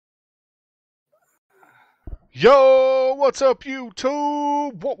Yo, what's up,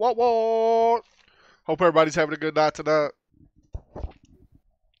 YouTube? What? Hope everybody's having a good night tonight.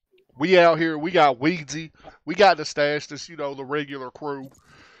 We out here. We got Weedsy. We got the stash. This, the regular crew.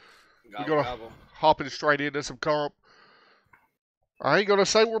 We're Gobble, gonna gobble. hopping straight into some comp. I ain't gonna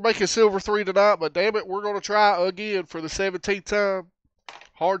say we're making silver 3 tonight, but damn it, we're gonna try again for the 17th time.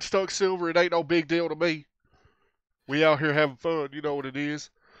 Hard stuck silver. It ain't no big deal to me. We out here having fun. You know what it is.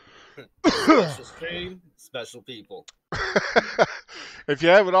 Special stream, special people. If you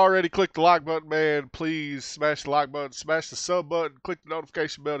haven't already clicked the like button, man, please smash the like button, smash the sub button, click the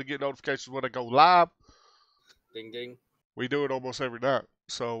notification bell to get notifications when I go live. Ding ding. We do it almost every night.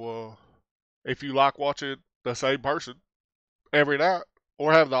 So if you like watching the same person every night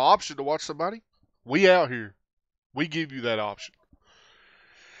or have the option to watch somebody, we out here. We give you that option.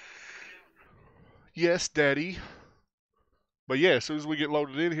 Yes, Daddy. But yeah, as soon as we get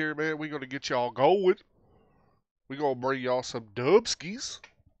loaded in here, man, we're going to get y'all going. We're going to bring y'all some dubskis.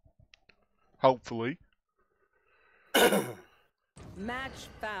 Hopefully. Match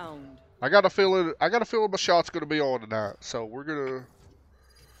found. I got a feeling my shot's gonna be on tonight, so we're gonna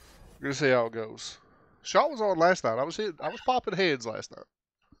see how it goes. Shot was on last night. I was popping heads last night.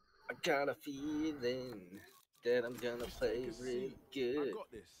 I got a feeling that I'm gonna play really good. I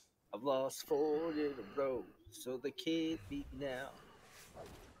got this. I've lost 4 in a row, so they can't beat me now.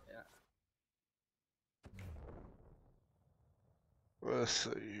 Let's see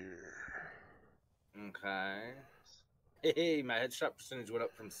here. Okay. Hey, my headshot percentage went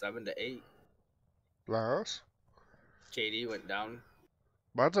up from 7 to 8. Nice. KD went down.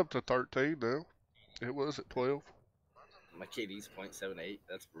 Mine's up to 13 now. It was at 12. My KD's 0.78.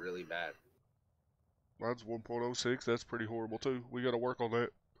 That's really bad. Mine's 1.06. That's pretty horrible too. We gotta work on that.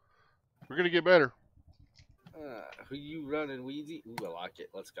 We're gonna get better. Who you running, Weezy? Ooh, I like it.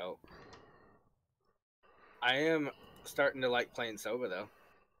 Let's go. I am starting to like playing Sova, though.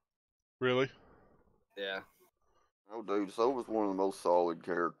 Really? Yeah. Oh, dude, Sova's one of the most solid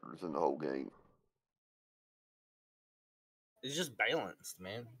characters in the whole game. It's just balanced,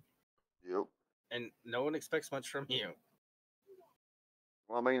 man. Yep. And no one expects much from you.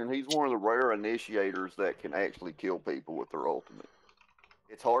 Well, I mean, and he's one of the rare initiators that can actually kill people with their ultimate.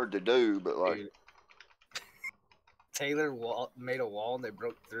 It's hard to do, but like... Dude. Taylor made a wall and they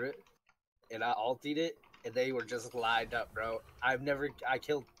broke through it. And I ultied it. And they were just lined up, bro. I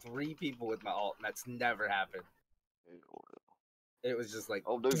killed 3 people with my ult. And that's never happened. It was just like...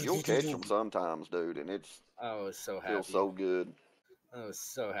 Oh, dude, you'll catch them sometimes, dude. And it's... I was so happy. Feels so good. I was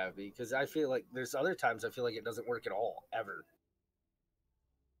so happy. Because I feel like there's other times I feel like it doesn't work at all. Ever.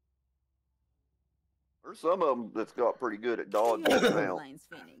 There's some of them that's got pretty good at dodging now. Phoenix.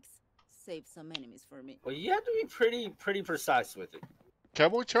 Save some enemies for me. Well, you have to be pretty precise with it.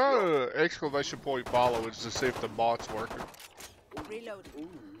 Can we try an exclamation point followage to see if the bot's working? Reload.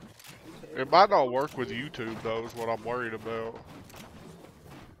 It might not work with YouTube though, is what I'm worried about.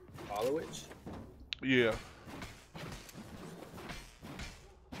 Followage? Yeah.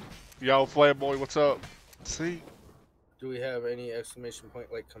 Yo, Flamboy, what's up? See? Do we have any exclamation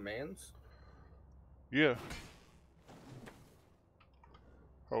point like commands? Yeah.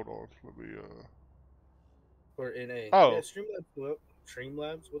 Hold on, let me Or in a Oh. yeah, Streamlabs. Well,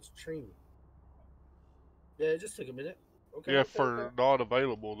 Streamlabs. What's Stream? Yeah, it just took a minute. Okay. Yeah, okay, for okay. not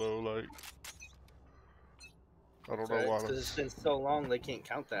available though, like I don't know why. Because it's been so long, they can't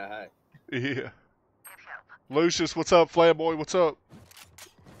count that high. Yeah. Lucius, what's up? Flamboy, what's up?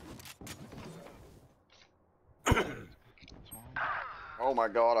 Oh my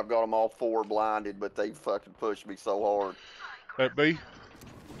god, I've got them all 4 blinded, but they fucking pushed me so hard. That B?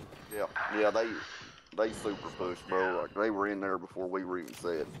 Yeah, they super pushed, bro. Like, they were in there before we were even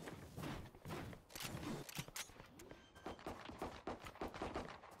set.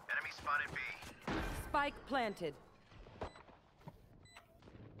 Enemy spotted B. Spike planted.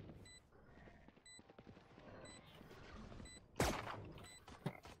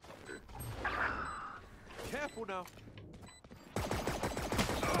 Careful now.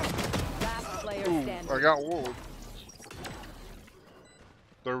 Last player Ooh, standing. I got one.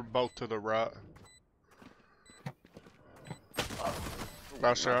 They're both to the right.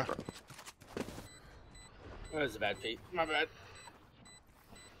 Nice try. That was a bad peek. My bad.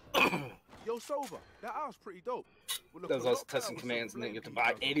 Yo, Sova, that house pretty dope. We'll That was us testing commands and didn't get to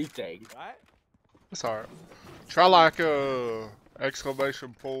buy anything. Right? That's alright. Try like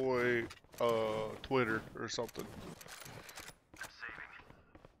exclamation point Twitter or something.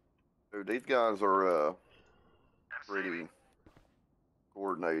 Dude, these guys are pretty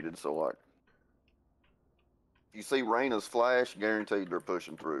coordinated, so like, you see Reyna's flash, guaranteed they're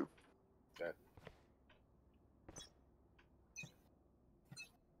pushing through. Okay.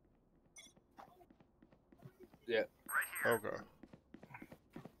 Yeah. Okay.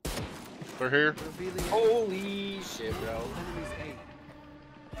 They're here. Revealing Holy shit, bro. enemy's aint.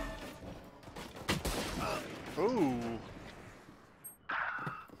 Ooh.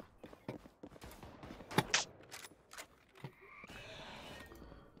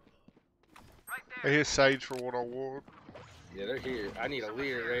 They hit Sage for 1-on-1. Yeah, they're here. I need a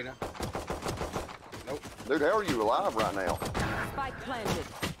leader right now. Nope. Dude, how are you alive right now? Spike planted.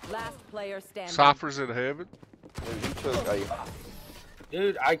 Last player standing. Cypher's in heaven. Dude,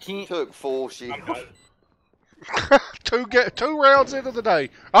 Dude, I can't. took full shit. I'm done. two rounds into the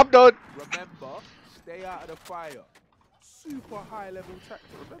day. I'm done. Remember, stay out of the fire. Super high level tactic.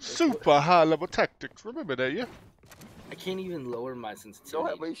 Remember? Super high level tactics. Remember that, yeah? I can't even lower my You know how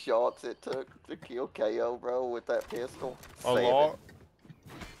sensitivity. many shots it took to kill KO, bro, with that pistol? A lot.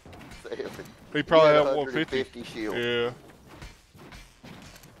 7. He probably He had had 150. shield. Yeah.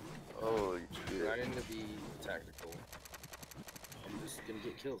 Holy shit. Not into be tactical. I'm just gonna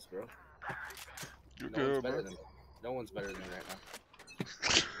get kills, bro. You're No one's good, better bro. than me. No one's better than me right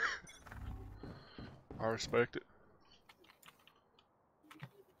now. I respect it.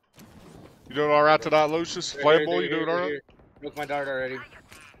 You doing alright tonight, Lucius? Flamboy, you doing alright? Broke my dart already.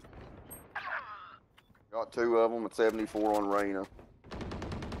 Got 2 of them at 74 on Reyna.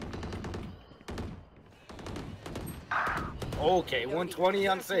 Okay, 120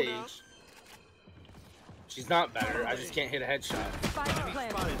 on Sage. She's not better. I just can't hit a headshot. Spike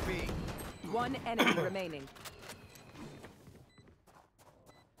planted. One enemy remaining.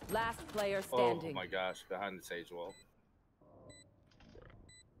 Last player Oh standing. my gosh, behind the Sage wall.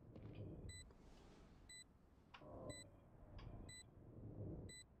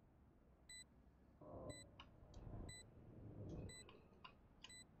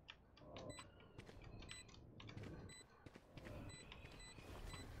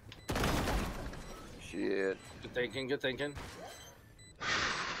 Shit. Good thinking, good thinking.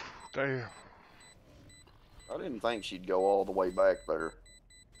 Damn. I didn't think she'd go all the way back there.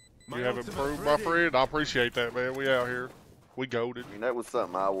 You have improved, my friend. I appreciate that, man. We out here. We goated. I mean, that was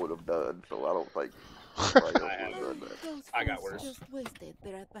something I would have done, so I don't think anybody else would have done that. Those I got fools worse. Just wasted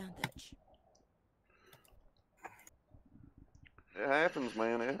their advantage. It happens,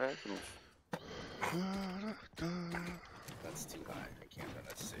 man. It happens. That's too high. I can't run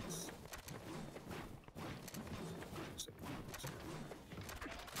at 6.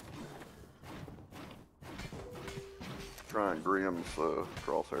 Trying Grim's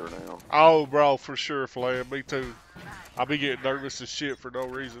crosshair now. Oh, bro, for sure, Flam. Me too. I be getting nervous as shit for no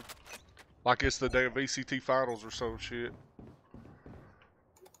reason. Like it's the damn VCT finals or some shit.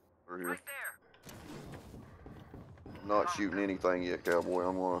 Right here. I'm not shooting anything yet, cowboy.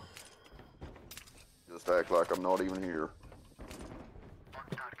 I'm gonna just act like I'm not even here.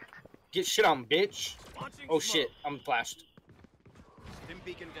 Get shit on, bitch. Oh shit, I'm flashed. Stim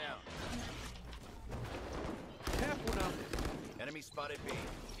beacon down. Careful now. Enemy spotted B.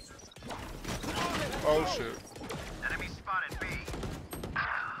 Oh shit. Enemy spotted B.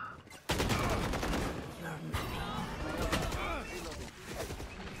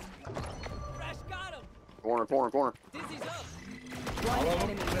 Corner, corner, corner. One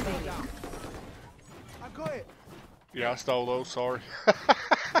enemy remaining. I got it. Yeah, I stole those. Sorry.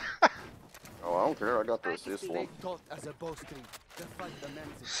 Oh, I don't care. I got the assist one. Taught as a bowstring. The fight the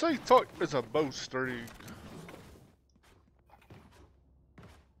men's. See, talk is a bowstring.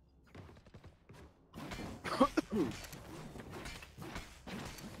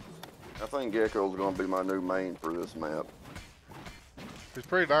 I think Gecko's gonna be my new main for this map. It's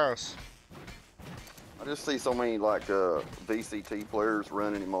pretty nice. I just see so many like VCT players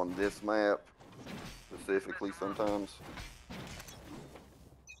running him on this map specifically sometimes.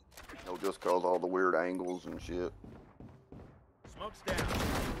 You know, just cause all the weird angles and shit. Smokes down.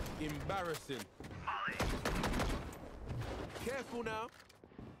 Embarrassing. Careful now.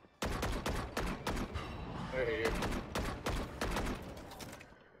 They're here.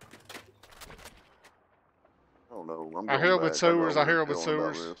 I don't know. I'm I hear going them in back. sewers. I hear them in feeling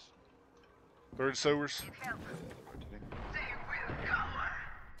about sewers. this. They're in sewers.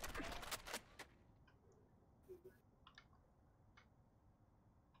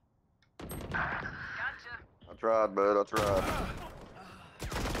 I tried, bud. I tried.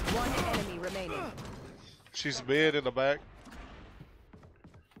 One enemy remaining. She's mid in the back.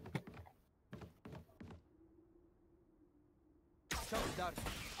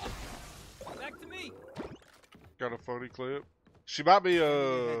 Back to me. Got a funny clip. She might be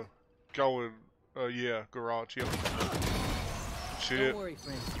going yeah, garage, yep. Shit. Don't worry,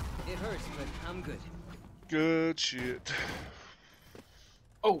 friend. It hurts, but I'm good. Good shit.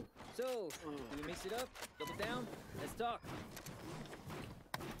 Oh, So, do we mix it up? Double down? Let's talk.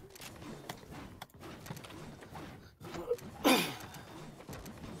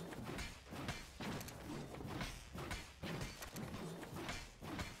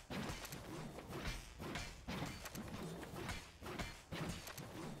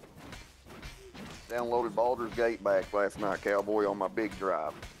 Downloaded Baldur's Gate back last night, Cowboy, on my big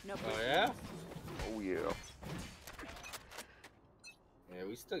drive. No Oh yeah? Oh yeah. Yeah,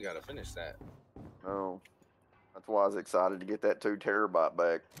 we still gotta finish that. Oh, that's why I was excited to get that 2 terabyte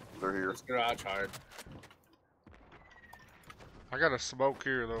back. They're here. It's garage hard. I got a smoke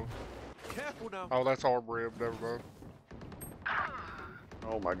here though. Careful now. Oh, that's arm rim. Never mind.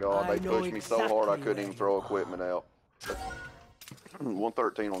 Oh my God, they pushed me so hard I couldn't even throw equipment out.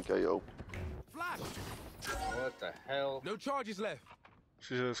 113 on KO. Flash. What the hell? No charges left.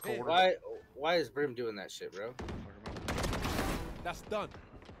 She's in this corner. Why is Brim doing that shit, bro? That's done.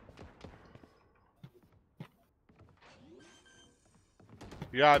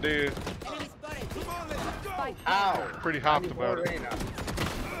 Yeah, I did. Enemy spotted. Come on, let's go. Spike Ow! down. Pretty hopped about it. Reina.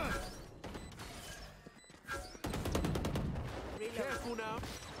 Reload. Careful now.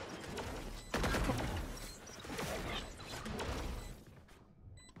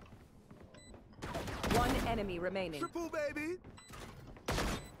 One enemy remaining. Triple, baby.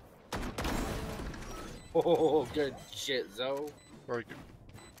 Oh, good shit, Zoe. Thank you.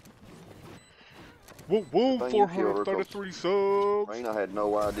 Woo woo, Thank you, Killer, 433 subs. I had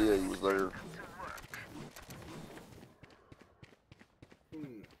no idea he was there.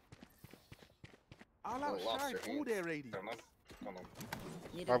 I'll Little lobster outshine all hands. their radius. Hold on.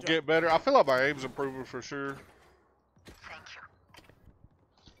 Need a I'm drop. getting better. I feel like my aim's improving for sure.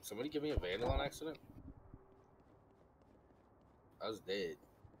 Somebody give me a vandal on accident? I was dead.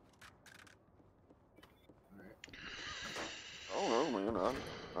 I don't know, man.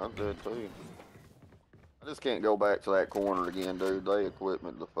 I'm dead too. I just can't go back to that corner again, dude. They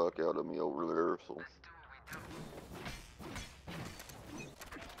equipment the fuck out of me over there, so.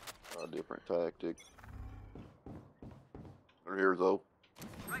 A different tactic. They're here, though.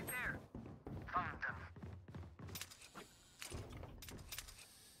 Right there. Found them.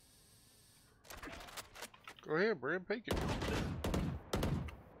 Go ahead, Brim, pick it.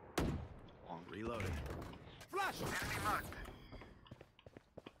 Reloading. Flash. Enemy marked.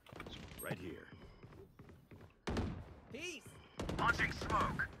 Right here. Peace. Launching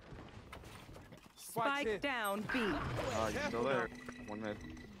smoke. Spike's here. Spike down B. You're still there. One mid.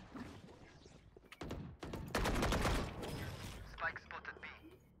 Spike spotted B.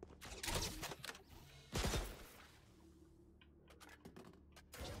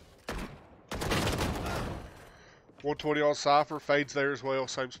 120 on Cypher. Fades there as well.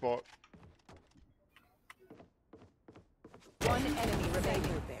 Same spot. One enemy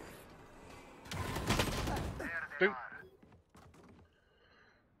remaining. There. There they Dude. are.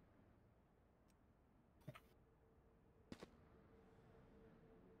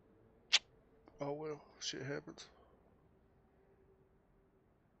 Oh well, shit happens.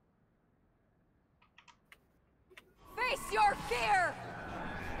 Face your fear.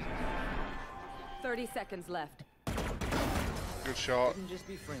 30 seconds left. Good shot. Couldn't just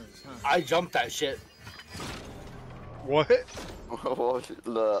be friends, huh? I jumped that shit. What? The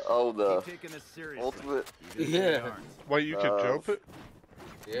Keep taking this seriously. ultimate. Even if they Yeah. aren't. Wait, you can jump it?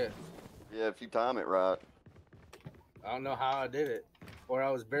 Yeah. Yeah, if you time it right. I don't know how I did it. Or I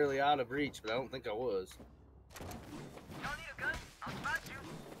was barely out of reach, but I don't think I was. Don't need a gun. I'll spot you.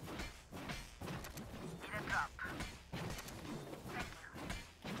 Need a drop.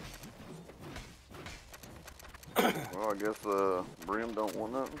 Well, I guess Brim don't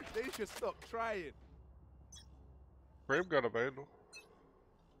want nothing. They should stop trying. Brim got a vandal.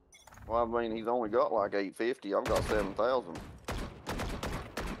 Well, I mean, he's only got like 850. I've got 7,000. No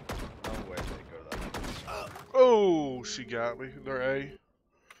way they go to that. Oh, she got me. They're A.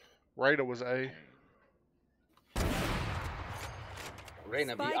 Rada was A.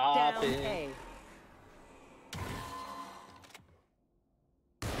 Reina be Spike down opping. A.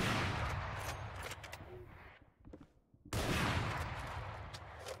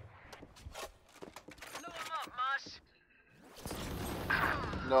 Blow him up, Mosh.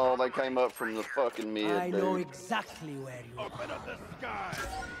 No, they came up from the fucking mid, dude. exactly where you Open up the sky.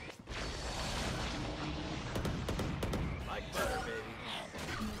 Like butter, baby.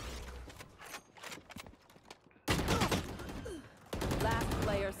 Last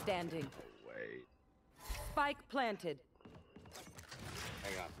player standing. Wait. Spike planted.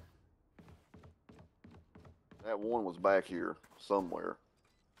 Hang on. That one was back here somewhere.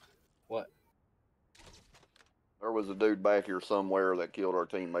 What? There was a dude back here somewhere that killed our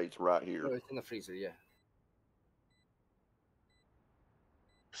teammates right here. Oh, it's in the freezer, yeah.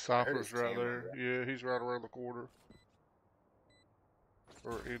 Cypher's his right camera, there. Yeah, he's right around the corner.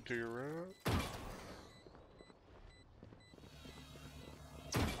 Or into your right.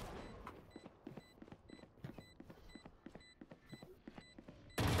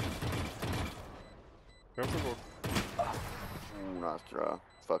 Ooh, nice try.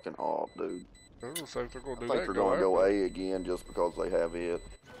 Fucking off, dude. I was gonna say if they're gonna I do think that, they're go gonna go after it. A again just because they have it.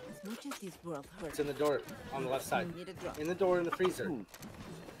 As much as this world hurts, It's in the door on the left side. need a drop. In the door in the freezer.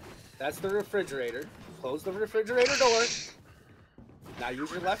 That's the refrigerator. Close the refrigerator door. Now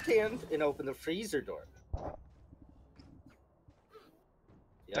use your left hand and open the freezer door.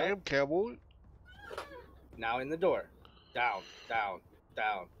 Yep. Damn, cowboy. Now in the door. Down, down,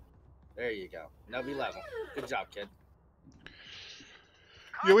 down. There you go. Now be level. Good job, kid.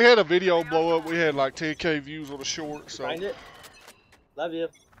 Yeah, we had a video blow up. We had like 10K views on the short, so. Find it. Love you.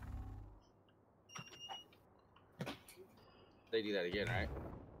 They do that again, right?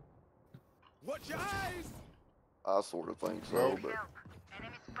 Watch your eyes! I sort of think so, Nope. but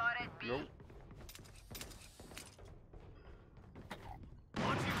Enemy spotted. B. Nope.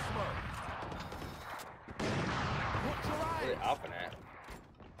 Launching smoke. Watch your What are eyes! they opping at?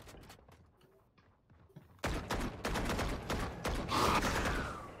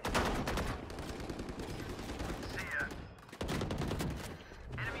 See ya.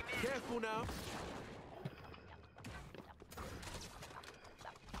 Enemy mid. Careful now.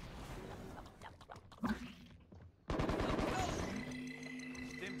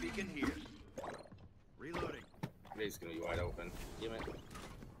 Stim beacon here. Reloading. He's gonna be wide open. Damn it.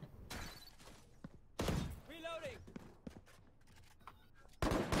 Reloading.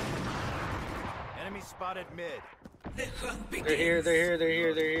 Enemy spotted mid. They're here, they're here, they're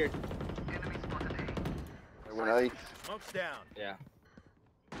here, they're here. Enemy spotted A. they went A. Smoke's down. Yeah.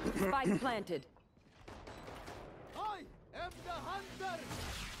 Spike planted. I am the hunter!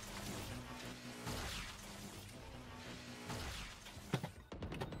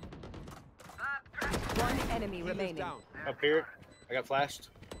 One enemy Healer's remaining. down. Up here. I got flashed.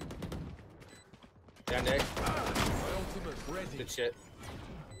 Down there. My ultimate ready. Good shit.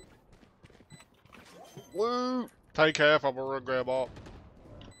 Woo! Take half, I'm gonna run grab off.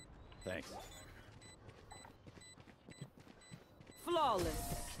 Thanks. Flawless.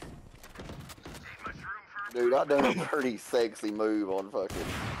 Ain't much room for Dude, I done a pretty sexy move on fucking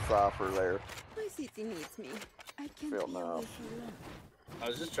Cypher there. My city needs me. I can't Felt be now. away so long. I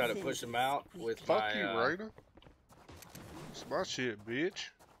was just trying to push him out with Fuck my you, Raina. It's my shit, bitch.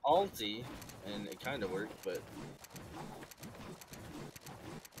 ulti, and it kind of worked, but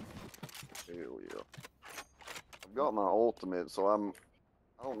Hell yeah. I've got my ultimate, so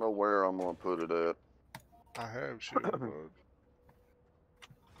I don't know where I'm gonna put it at. I have shit, bud.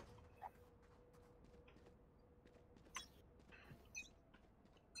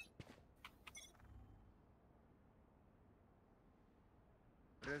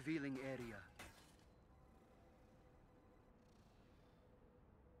 Revealing area.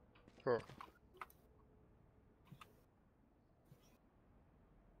 Huh.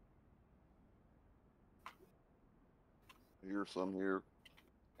 Here's some here.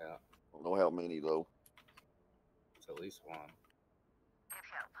 yeah, Don't know how many though. it's at least one. Need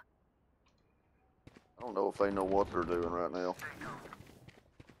help. I don't know if they know what they're doing right now.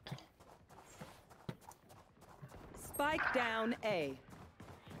 Spike down A.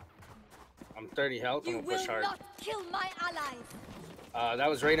 I'm 30 health. I'm You gonna push will hard. not kill my allies. That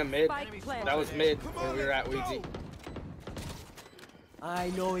was Raina mid. Spike planted. That was mid where we were at, Weezy. I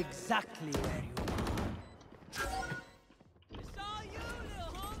know exactly where you are. It's all you,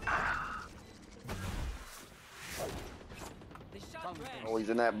 little homie. They shot grass. Oh, he's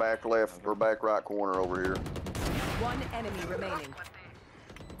in that back left or back right corner over here. One enemy remaining.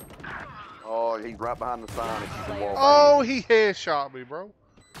 Oh, he's right behind the sign. If you can walk Oh, he headshot me, bro.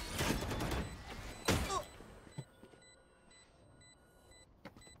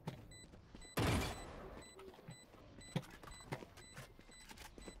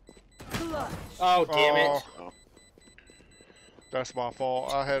 Clutch. Oh, damn it. Oh, that's my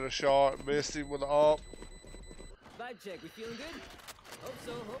fault. I had a shot, missed him with the op. Vibe check. We feeling good? Hope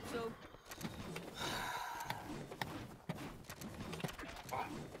so. Hope so.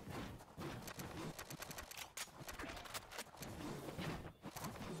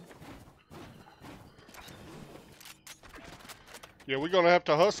 Yeah, we're gonna have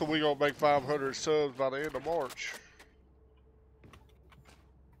to hustle. We're gonna make 500 subs by the end of March.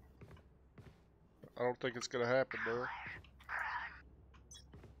 I don't think it's gonna happen, though.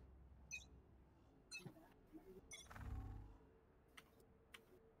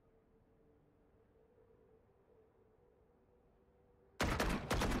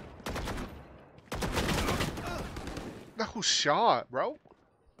 No shot, bro.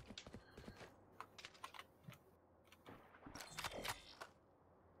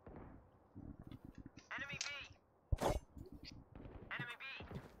 Enemy B. Enemy B.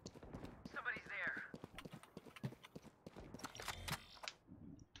 Somebody's there.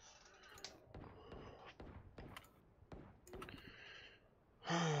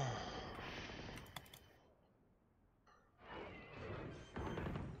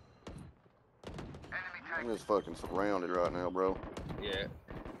 I'm just fucking surrounded right now, bro. Yeah.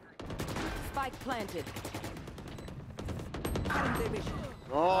 Spike planted. I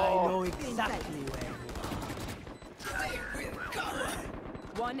Oh, know exactly where you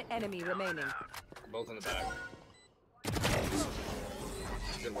One enemy remaining. Both in the back.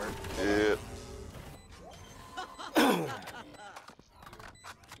 Good work. yeah.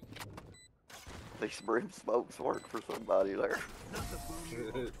 These brim smokes work for somebody there.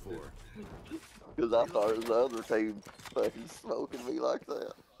 Because I thought it was the other team fucking smoking me like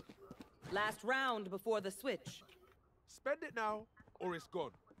that. Last round before the switch. Spend it now, or it's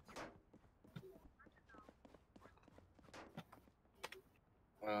gone.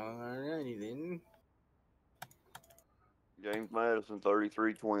 Alrighty then. James Madison,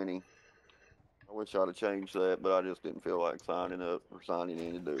 33-20. I wish I'd have changed that, but I just didn't feel like signing up or signing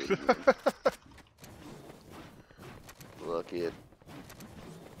in to do it again. Look it.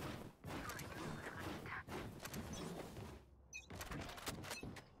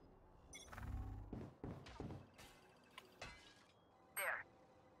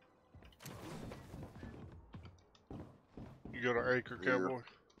 You got an anchor, Here. cowboy.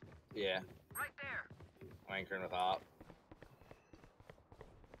 Yeah. Right there. I'm anchoring with op.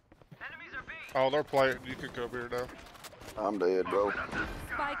 Enemies are B. Oh, they're playing. You can come here now. I'm dead, bro.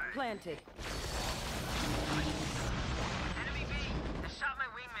 Spike planted. Enemy B. They shot my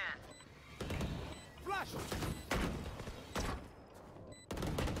wingman. Flash!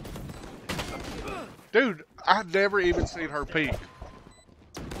 Dude, I've never even seen her peek.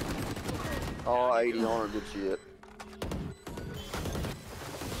 Oh, 80 on her, good shit.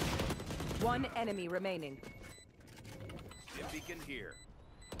 One enemy remaining. Stim beacon here.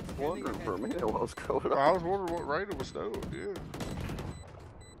 Wondering for a minute what was going on. I was wondering what Raiden was doing. Yeah.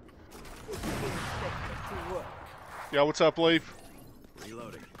 Yeah, what's up, Leaf?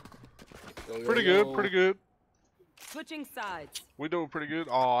 Reloading. Pretty good, pretty good. Switching sides. We doing pretty good.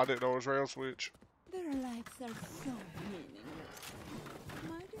 Oh, I didn't know it was round switch. Their lives are so meaningless.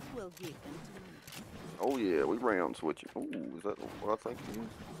 Might as well give them to me. Oh yeah, we round switching. Ooh, is that what I think it is?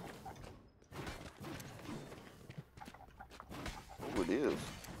 Oh, it is.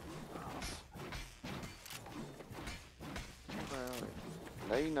 About it.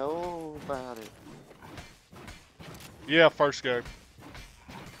 They know about it. Yeah, first game.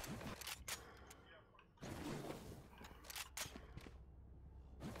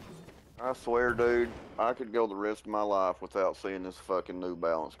 I swear, dude, I could go the rest of my life without seeing this fucking New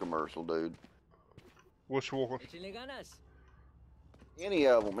Balance commercial, dude. Which one? Échenle ganas. Any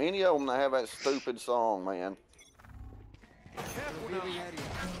of them that have that stupid song, man.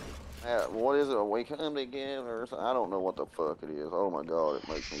 What is it? We come together. Or something? I don't know what the fuck it is. Oh my god, it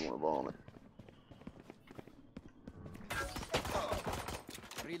makes me want to vomit.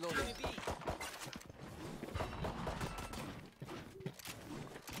 Reloading.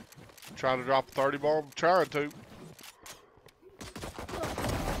 Trying to drop a 30 bomb? Trying to.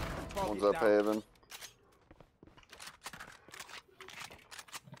 One's up heaven.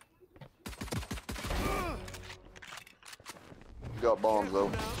 You got bombs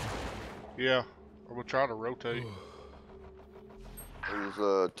though. Yeah, I'm gonna try to rotate.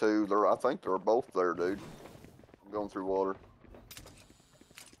 There's two. I think they're both there, dude. I'm going through water.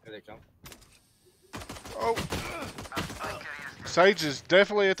 Here they come. Oh. Sage is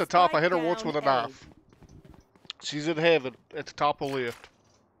definitely at the top. I hit her once with a knife. She's in heaven at the top of the lift.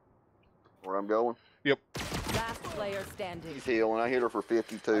 Where I'm going? Yep. Last player standing. She's healing. I hit her for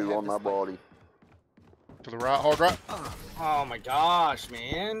 52 on my body. To the right, hard right. Oh my gosh,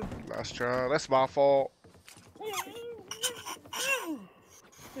 man. Nice try. That's my fault.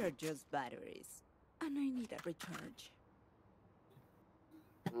 They're just batteries. And I need a recharge.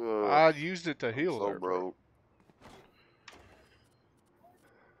 I used it to heal so there. broke.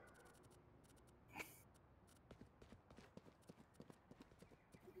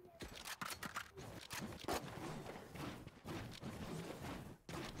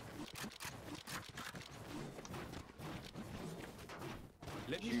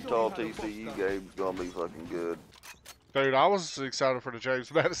 Utah TCU game's gonna be fucking good. Dude, I was excited for the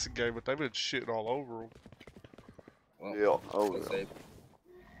James Madison game, but they've been shitting all over them. Well, Yeah, oh let's yeah. say.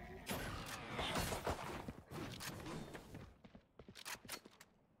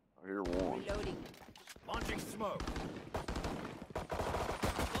 Reloading. Launching smoke.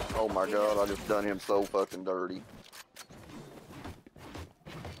 Oh my god, I just done him so fucking dirty.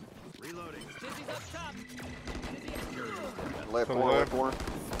 Reloading. Dizzy's up top. Left To the corner, left. left corner.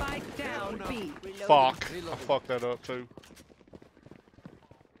 Spike down B. Reloading. Fuck. I fucked that up too.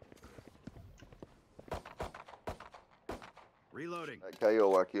 Reloading. That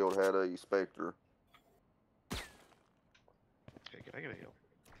KO I killed had a Spectre. Okay, can I get a heal?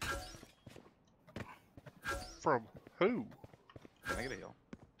 From who? Can I get a heal?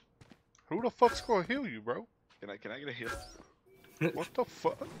 Who the fuck's gonna heal you, bro? Can I get a heal? What the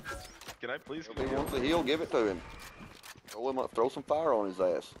fuck? Can I please If get a he heal? wants a heal, give it to him. Throw him up, throw some fire on his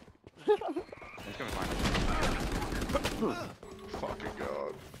ass. He's gonna find it. Fucking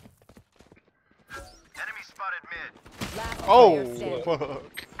god. Enemy spotted mid. Last Oh, player standing.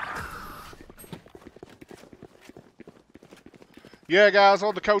 fuck. Yeah, guys,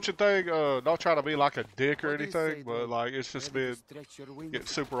 on the coaching thing, not trying to be like a dick or anything, but like it's just been getting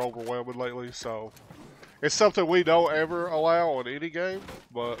super overwhelming lately. So it's something we don't ever allow on any game,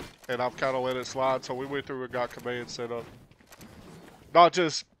 and I've kind of let it slide. So we went through and got command set up, not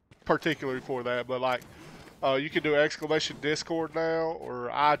just particularly for that, but like you can do exclamation Discord now or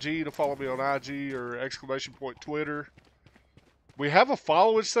IG to follow me on IG or exclamation point Twitter. We have a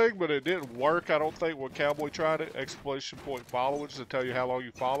followage thing, but it didn't work, I don't think, when Cowboy tried it. Exclamation point followage to tell you how long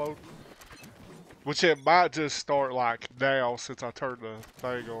you followed. Which it might just start like now since I turned the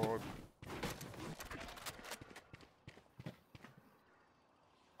thing on.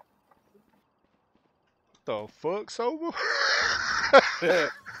 The fuck's over?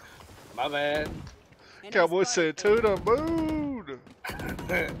 My bad. Enemy Cowboy spotted said A. to the moon.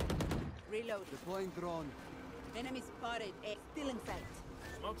 Reload. Deploying drone. Enemy spotted A. Still in sight.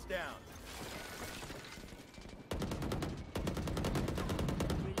 Smoke's down.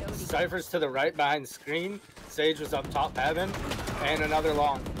 Reloading. Cypher's to the right behind screen. Sage was up top heaven. And another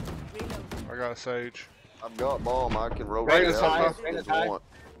long. Reload. I got a Sage. I've got bomb, I can rotate Rain it is out high, if rain you is high. want.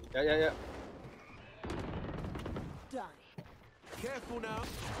 Yeah. Die. Careful now.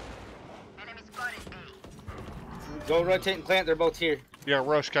 Enemy spotted A. Go rotate and plant. They're both here. Yeah,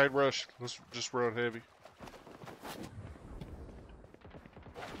 rush, Kane, rush. Let's just run heavy.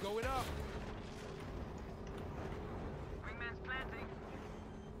 Going up. Wingman's planting.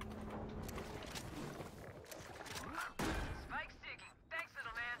 Spike sticking. Thanks,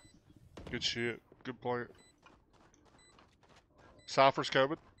 little man. Good shit. Good plant. Cypher's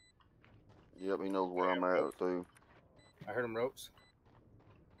coming. Yep, he knows where I'm at too. I heard him ropes.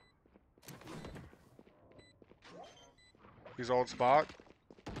 He's on spot.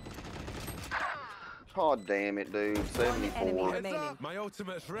 Oh damn it, dude. Enemy 74. remaining. My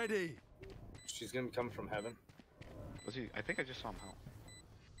ultimate's ready. She's gonna be coming from heaven. Was he? I think I just saw him out.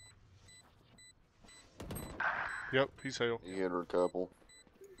 Yep, he's hell. He hit her a couple.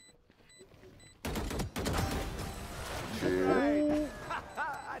 Shit.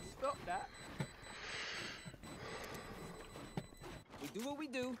 I stopped that. We do what we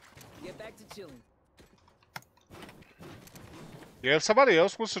do. Get back to chilling. Yeah, if somebody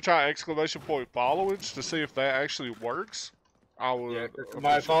else wants to try exclamation point followage to see if that actually works, I would. Yeah, 'cause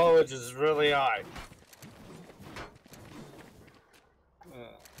my followage is really high.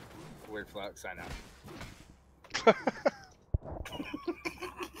 Weird flex, I know.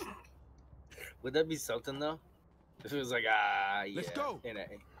 Would that be something though? If it was like, yeah, Let's go. NA.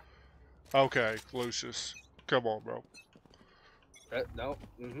 Okay, Lucius. Come on, bro. No.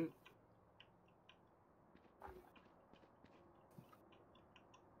 Mm-hmm.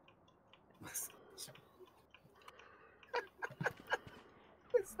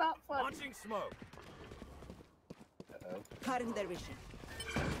 It's not fun. Launching smoke. Uh-oh. Cutting their vision.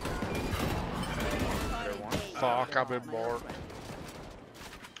 Fuck, I've been marked.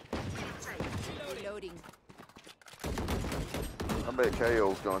 Reloading. I bet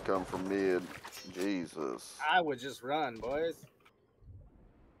KO's gonna come from mid. Jesus. I would just run, boys.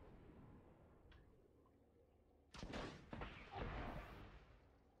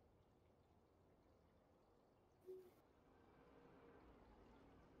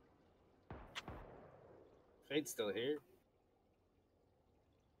 Fade's still here.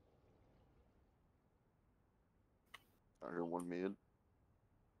 I hear one mid.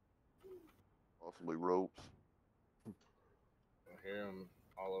 Possibly ropes. I hear him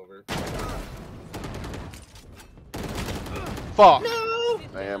all over. Fuck.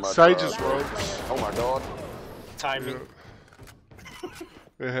 Damn, I Sage's tried. ropes. Oh my god. Timing.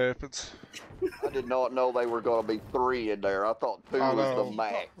 It happens. I did not know they were gonna be 3 in there. I thought 2 I was know. the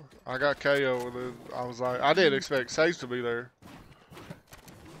max. I got KO and then I was like, I didn't expect Sage to be there.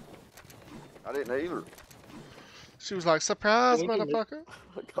 I didn't either. She was like, surprise, We can- motherfucker.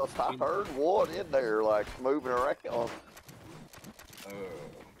 Because I heard one in there, like, moving around.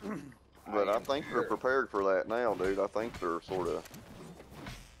 But I think they're prepared for that now, dude. I think they're sort of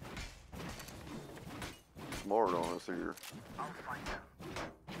smart on us here.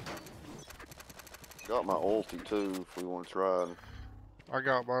 Got my ulti, too, if we want to try it. I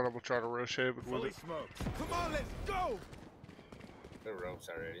got mine. I'm gonna try to rush heaven with Fully it. smoked. Come on, let's go! The ropes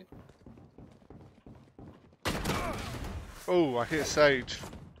already. Oh, I hit Sage.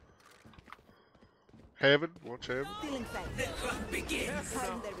 Heaven? Watch heaven. Feeling safe.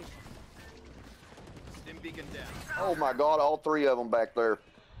 Cutting their vision. Stim beacon down. Oh my god, all three of them back there.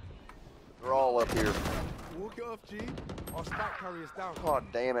 They're all up here. Walk it off, G. Our spike carrier's down. God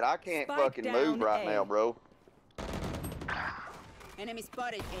damn it, I can't Spike fucking move down right A. now, bro. Enemy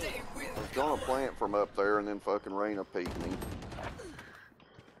spotted. A. I was gonna plant from up there and then fucking Reyna peeked me.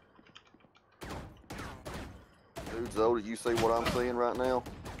 Dude, Zoe, did you see what I'm seeing right now?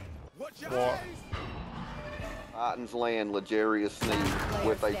 Watch your What? eyes! Titans land Legarius Sneed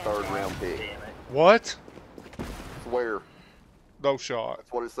with a third round pick. Damn it. What? Swear. No shot.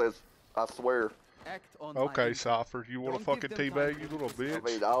 That's what it says. I swear. Act on Okay, Cypher. You want to Don't give fucking them time teabag, to you little I bitch?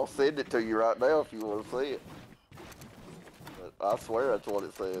 mean, I'll send it to you right now if you want to see it. But I swear that's what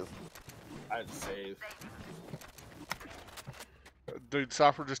it says. I'd save. Dude,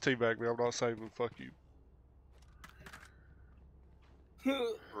 Cypher just teabag me. I'm not saving. Fuck you.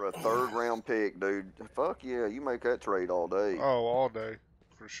 For a third round pick, dude. Fuck yeah, you make that trade all day. Oh, all day.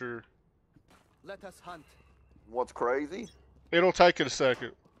 For sure. Let us hunt. What's crazy It'll take it a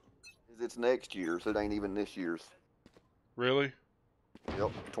second. is it's next year's. It ain't even this year's. Really?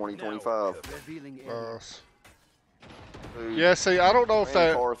 Yep, 2025. Revealing area. Nice. Dude, Yeah, see, I don't know if man,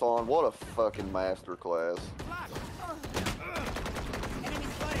 that... Carthon, what a fucking masterclass. Enemy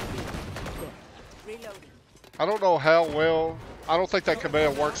spotted. Reloading. I don't know how well... I don't think that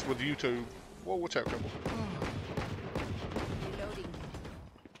command works with YouTube. Well, watch out, come on. Reloading.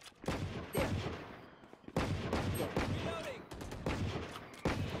 There.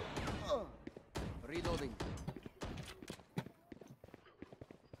 Reloading.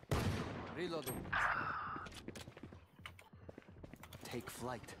 Reloading. Take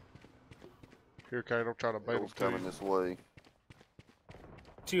flight. Here, Kane, I'm trying to bait him Bill's to coming you. this way.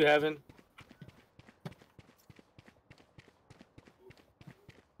 To heaven.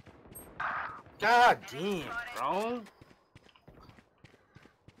 God damn, bro.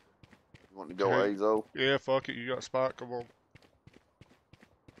 You want to go Okay. Azo? Yeah, fuck it. You got spot. Come on.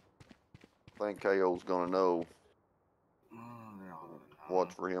 I think KO's gonna know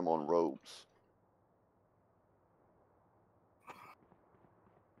what's for him on ropes.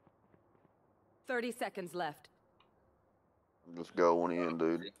 Thirty seconds left. I'm just going in,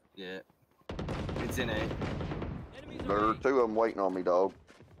 dude. Yeah. It's in A. There are two of them waiting on me, dog.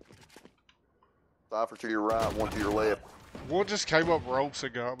 Cypher to your right, one to your left. One just came up ropes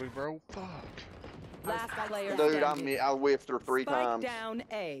and got me, bro. Fuck. Last player Dude, standing. I whiffed her three Spike times. down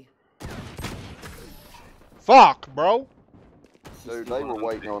A. Fuck, bro. Dude, they were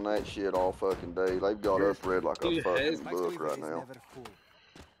waiting on that shit all fucking day. They've got us read like a Dude, fucking his- book right now. Never full.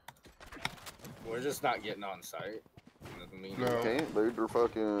 We're just not getting on site. Doesn't mean No. Can't, dude. They're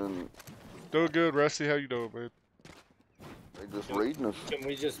fucking. Doing good, Rusty. How you doing, man? They just reading us. Can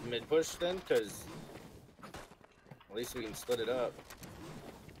we just mid push then? Cause at least we can split it up.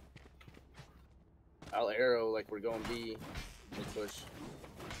 I'll arrow like we're going B. Mid push.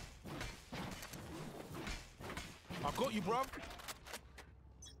 I got you, bruv.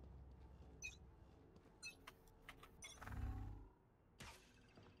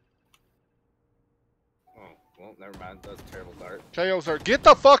 Oh, well, never mind. That's a terrible dart. KO's there. Get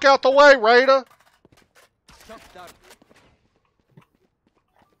the fuck out the way, Raider. Shut down.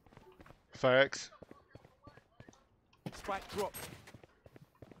 Facts. Spike drop.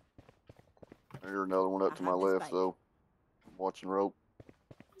 There's another one up to my left, though. I'm watching rope.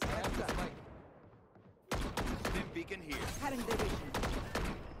 Have the spike. Stim beacon here. Cutting their vision.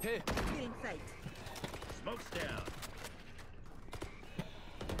 Here. Feeling sight. Smoke's down.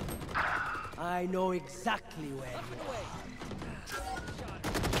 I know exactly where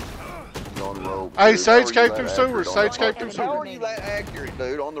you are. On rope. Hey, dude. Sage How are came you through that sewers. accurate on Sage that? came through How sewers. are you that accurate,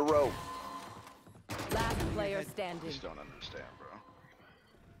 dude, on the rope? Last player standing. Just don't understand, bro.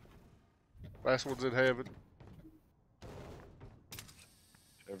 Last one's in heaven.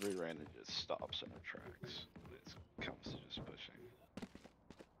 Every random just stops in our tracks. It comes to just pushing.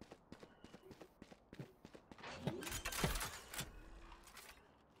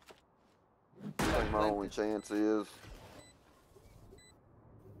 I think my only chance is.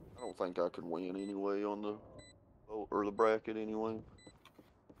 I don't think I could win anyway on the vote or the bracket anyway.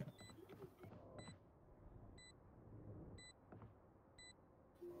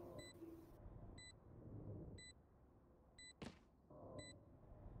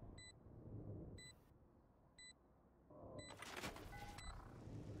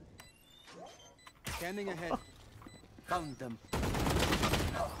 Scanning ahead. Found them.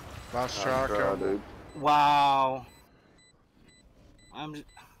 Nice try, Nice try, Campbell. dude. Wow. I'm just...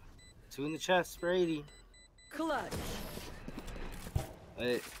 2 in the chest for 80. Clutch.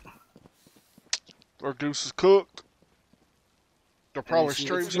 Wait. Our goose is cooked. They're probably she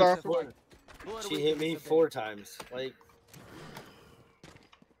stream hit me sniping. She hit me 4 times. Like.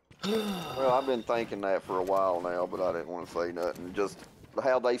 Well, I've been thinking that for a while now, but I didn't want to say nothing. Just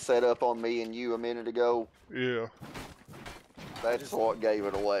how they set up on me and you a minute ago. Yeah. That's what gave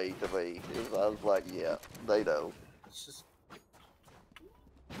it away to me. I was like, yeah, they know. It's just...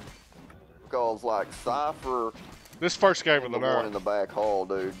 Because, like, Cypher This first game of and the the one night. in the back hall,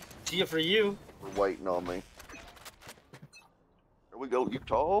 dude, Tia for you. were waiting on me. There we go,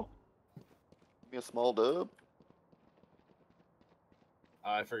 Utah. Give me a small dub.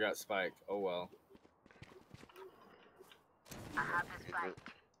 I forgot Spike. Oh well. I have the spike.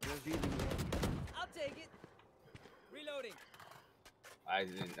 I'll take it. Reloading. I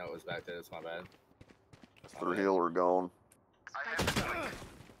didn't know it was back there. That's my bad. Through hill are gone. I have the spike.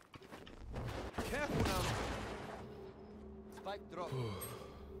 Careful now. Spike drop.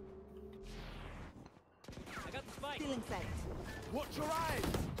 I got the spike. Stealing sight. Watch your eyes.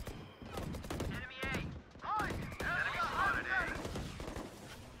 Enemy A. Hi. Enemy spotted A.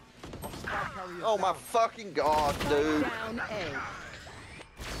 Spike carrier Oh my down. fucking god, dude. Down A.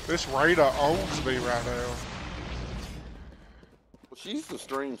 This Rada owns me right now. Well, she's the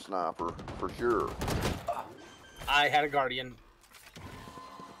stream sniper, for sure. I had a guardian.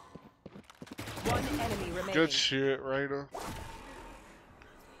 One enemy remaining. Good shit, Rada.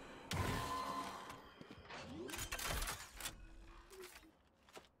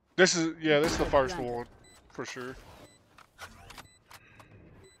 This is this is the first one, for sure.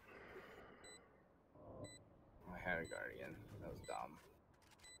 I had a guardian. That was dumb.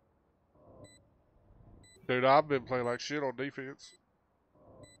 Dude, I've been playing like shit on defense.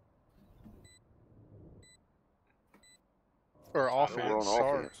 Or We're on offense,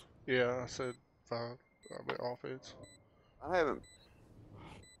 sorry. offense. Yeah, I said fine. I meant offense. I haven't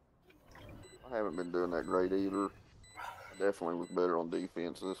been doing that great either. I definitely was better on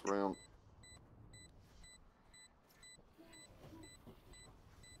defense this round.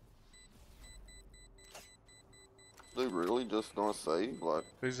 Dude, really just gonna save? Like,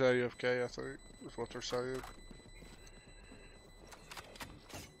 He's AFK, I think, is what they're saying.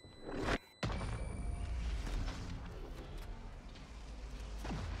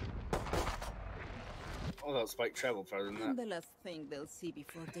 Oh, that Spike traveled farther than I'm that. the last thing they'll see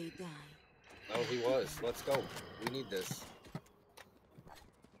before they die. Oh, he was. Let's go. We need this.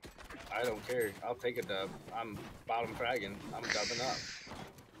 I don't care. I'll take a dub. I'm bottom fragging. I'm dubbing up.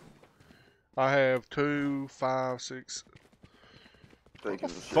 I have 2, 5, 6. What taking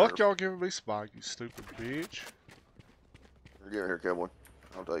the the fuck sheriff. y'all giving me Spike, you stupid bitch? Get here, cowboy.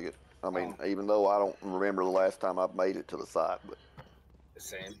 I'll take it. I mean, even though I don't remember the last time I've made it to the site, but The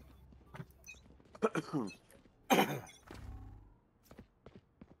same.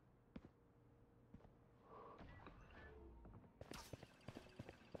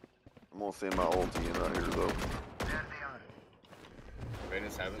 I'm gonna send my ulti in right here though. There they are.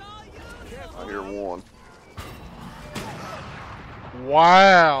 Raiders haven't. I hear one.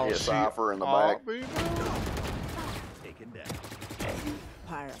 Wow, Yeah, she Cypher in the back. ought me. Taken down.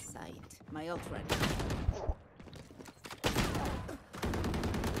 Parasite. My ult ready.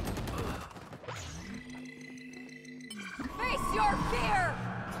 Face your fear.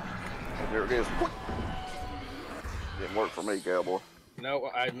 There it is. Didn't work for me, cowboy. No,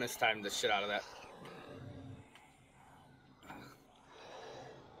 I mistimed the shit out of that.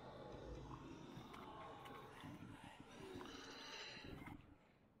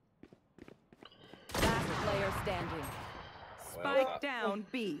 Last player standing. Well, Spike down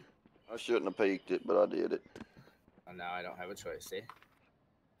B. I shouldn't have peeked it, but I did it. And now I don't have a choice, see?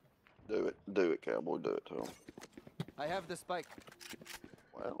 Do it, cowboy. Do it to him. I have the spike.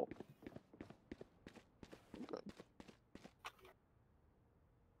 Wow. Okay.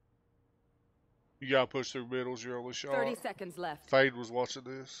 You gotta push through middles, your only shot. 30 seconds left. Fade was watching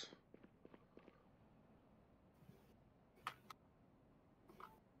this.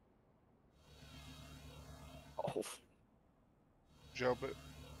 Oh, Jump it.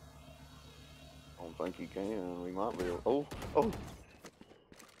 I don't think he can. We might be able. Oh, oh.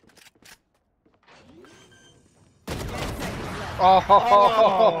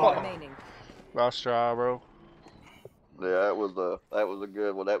 Oh, Remaining. nice try, bro. Yeah, that was a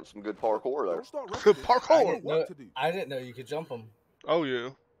good one. That was some good parkour there. Don't start rushing it. Parkour. I know what to do. I didn't know you could jump them. Oh yeah,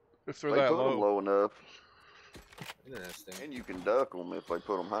 if they're They that put them low. low enough, Interesting. and you can duck them if they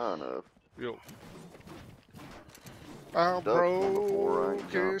put them high enough. Yep. I'm Ducked one before, I broke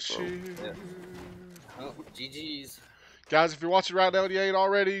ain't jumped, as so. shit. Yeah. Oh, GG's. Guys, if you're watching right now and you ain't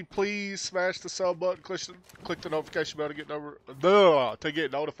already, please smash the sub button, click the notification bell to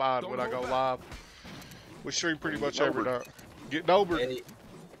get notified when I go live. We stream pretty much every night. Getting over. A's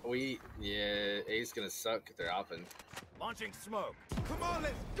gonna suck if they're open. Launching smoke. Come on,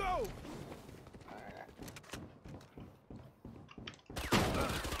 let's go.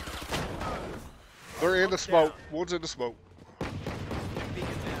 They're in the smoke. One's in the smoke.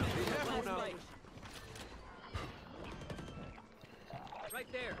 Right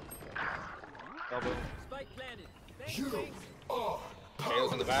there. Elbow. Spike planted. Thanks,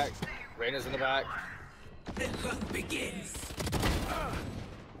 Kale's in the back. Reyna's in the back. The hunt begins.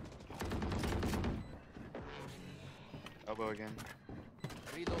 Elbow again.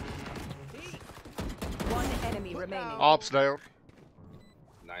 One enemy remaining. Ops down.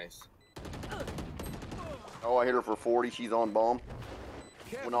 Nice. Oh, I hit her for 40. She's on bomb.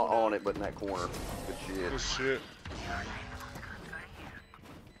 Well, not on it, but in that corner. Good shit. Good shit.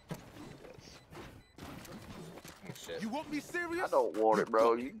 Oh, shit. You want me serious? I don't want it,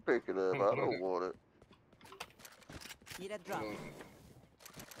 bro. You can pick it up. I don't want it. Need a drop.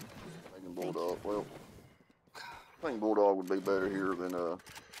 Taking Bulldog. Well, I think Bulldog would be better here than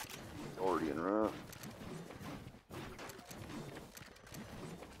Guardian, right?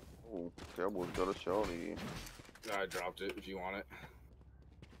 Oh, Cowboy's got a shot in. I dropped it if you want it.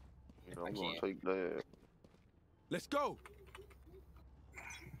 I'm gonna take that. Let's go.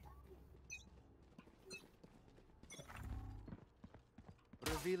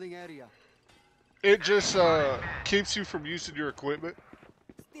 Revealing area. It just keeps you from using your equipment.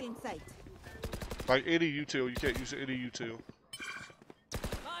 Still in sight. Like any util, you can't use any util.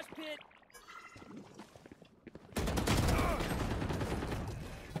 Mosh pit.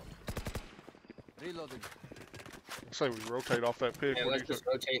 Reloading. Say we rotate off that pick. Yeah, What do let's you just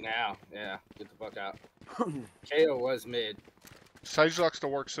think? rotate now. Yeah, get the fuck out. KO was mid. Sage likes to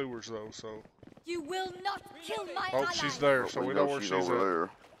work sewers though, so. You will not kill my Oh, ally. she's there, so we know where she's over at. there.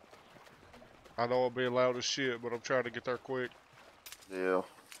 I know I'm being loud as shit, but I'm trying to get there quick. Yeah.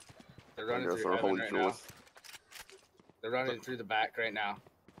 They're I running think that's through our heaven holy right now. choice. They're running through the back right now.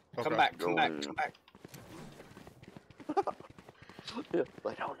 Okay. Come back, come Go back, in. come back. Yeah,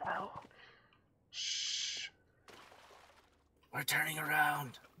 they don't know. Shh. We're turning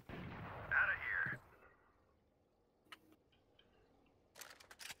around. Out of here.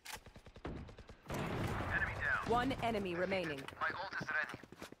 Enemy down. One enemy remaining. My ult is ready.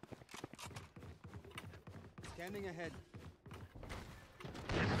 Scanning ahead.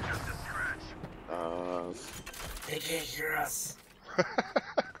 It's just a scratch. They can't hear us.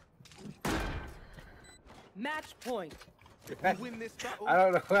 Match point. If we win this battle, I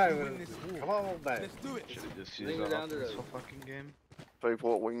don't know why. we win this war. Come on back. Let's do it. Should have just Leave used it that down the off this road. whole fucking game. Take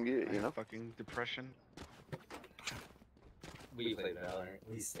what we can get, you know? Fucking depression. We play Valorant.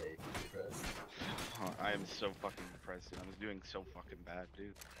 We stay depressed. Oh, I am so fucking depressed, dude. I was doing so fucking bad,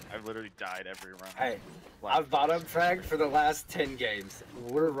 dude. I've literally died every round. Hey, Last I've bottom place. fragged for the last 10 games.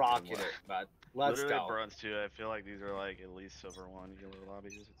 We're rocking it, bud. Let's Literally go. bronze 2. I feel like these are like at least silver 1 healer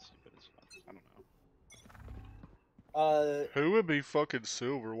lobbies. It's stupid as fuck. I don't know. Who would be fucking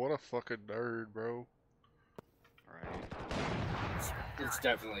silver? What a fucking nerd, bro. Right. It's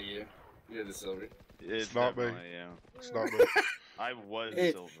definitely you. You're the silver. It's not me. definitely, yeah. It's not me. I was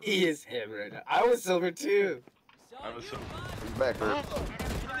It, silver. he is him right now. I was silver too. I was silver. He's back there. I was silver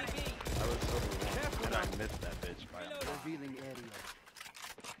 1, and I missed that bitch by a lot. Revealing area.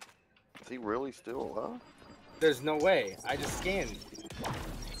 Is he really still alive? There's no way. I just scanned.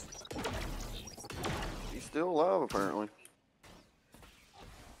 He's still alive, apparently.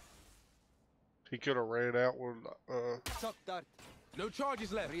 He could have ran out when. Shock dart. No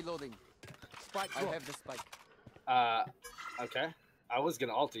charges left. Reloading. Spike. I have the spike. Okay. I was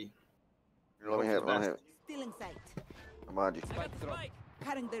gonna ulti. Here, let me have it. Still in sight. Remind you. Spike drop.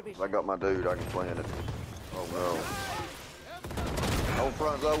 Cutting their If vision. I got my dude, I can plant it. Oh no. Oh,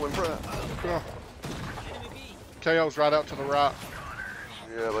 front, Zoe, in front. KO's right out to the right.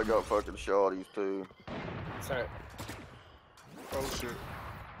 Yeah, they got fucking shotties too. Sorry. Oh shit.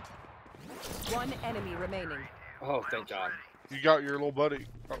 One enemy remaining. Oh, thank God. You got your little buddy.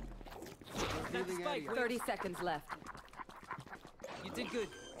 Oh, Revealing area. 30 seconds left. You did good.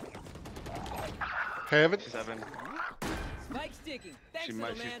 Kevin? 7. Spike Spike's sticking. Thanks, She's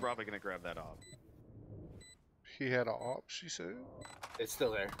little man. probably gonna grab that op. He had an op, she said. It's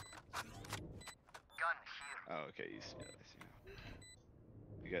still there. Oh, okay. You see, I see now.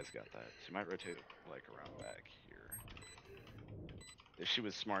 You guys got that. She might rotate like around back here. If she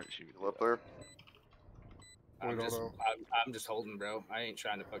was smart, she would. Still up there? I'm just holding, bro. I ain't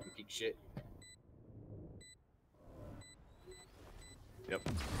trying to fucking peek shit. Yep.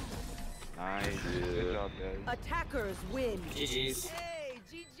 Nice. Good job, guys. Attackers win. GG's. Hey,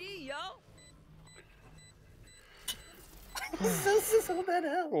 GG, yo.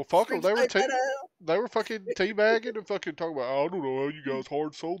 Well, fuck them. They were fucking teabagging and fucking talking about, I don't know how you guys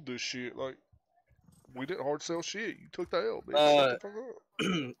hard sold this shit. Like, we didn't hard sell shit. You took the L, bitch. Shut the fuck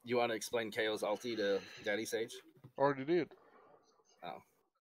up. You want to explain KO's ulti to Daddy Sage? Already did. Oh.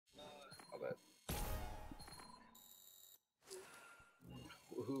 I'll bet.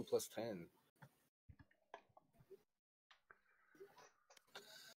 Woohoo, plus 10.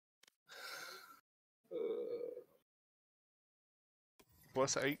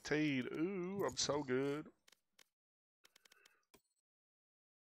 Plus 18. Ooh, I'm so good.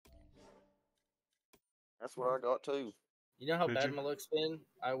 That's what I got too. You know how Did bad you? my luck's been?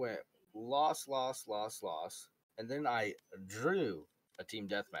 I went loss, and then I drew a team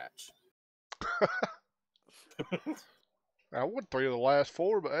deathmatch. I won 3 of the last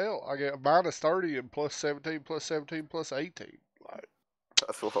 4, but hell, I get minus 30 and plus 17, plus 17, plus 18. Like,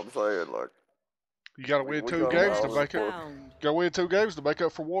 That's what I'm saying. Like, you gotta We- win we 2 got games to miles make up. Round. Gotta win 2 games to make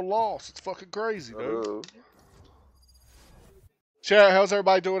up for 1 loss. It's fucking crazy, dude. Chat, how's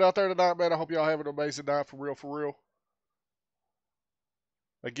everybody doing out there tonight, man? I hope y'all having an amazing night, for real, for real.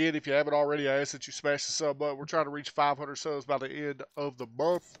 Again, if you haven't already, I ask that you smash the sub button. We're trying to reach 500 subs by the end of the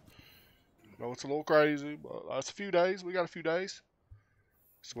month. I know it's a little crazy, but that's a few days. We got a few days,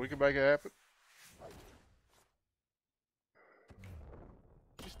 so we can make it happen.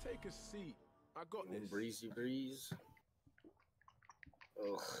 Just take a seat. I got this. Breezy breeze.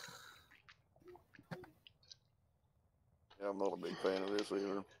 Ugh. yeah, I'm not a big fan of this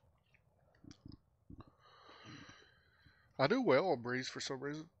either. I do well on Breeze for some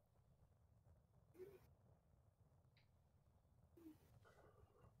reason.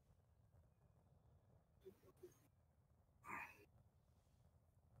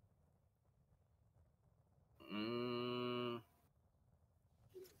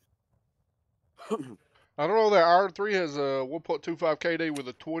 I don't know that Iron 3 has a 1.25 KD with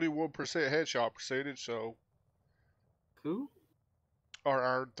a 21% headshot percentage, so. Who? Our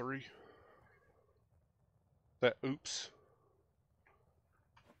Iron 3. That oops.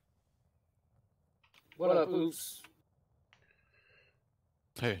 What up, oops?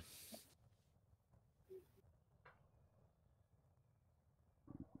 Hey.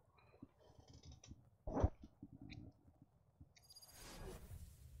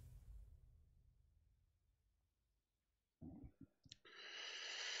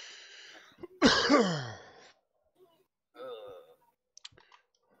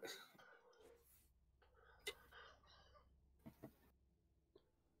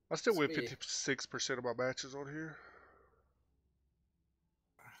 I still win 56% of my matches on here.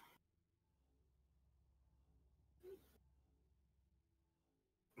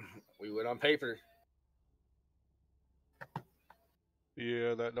 We went on paper.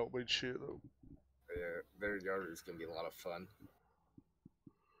 Yeah, that don't mean shit though. Yeah, their yard is gonna be a lot of fun.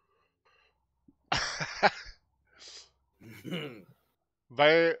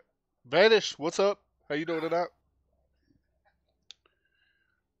 Vanish, what's up? How you doing tonight?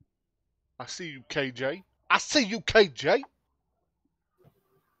 I see you, KJ. I see you, KJ.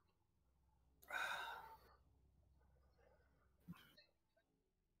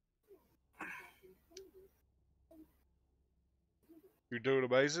 You're doing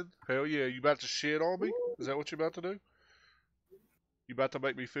amazing. Hell yeah. You about to shit on me? Is that what you're about to do? You about to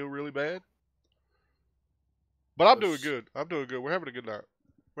make me feel really bad? But I'm doing good. I'm doing good. We're having a good night.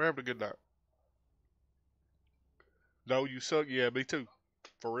 We're having a good night. No, you suck. Yeah, me too.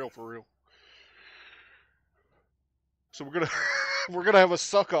 For real, for real. So we're gonna have a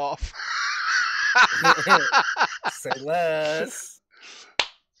suck off. Say less.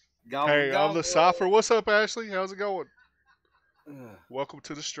 Gobble, Hey, I'm gobble. the Cypher. What's up, Ashley? How's it going? Welcome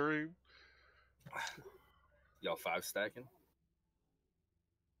to the stream. Y'all 5 stacking?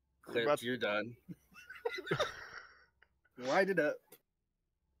 Clipped, you're done. Wind it up.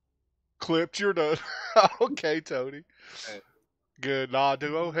 Clipped, you're done. Okay, Tony. Hey. Good. Nah,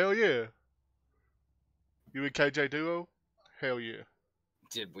 duo. Hell yeah. You and KJ duo? Hell yeah.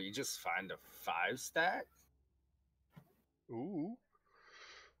 Did we just find a 5 stack? Ooh.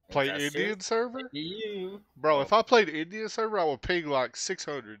 Play That's Indian it. server? You. Bro, Oh. if I played Indian server, I would ping like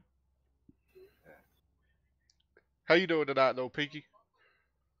 600. How you doing tonight, though, Pinky?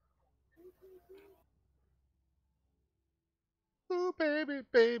 Ooh, baby,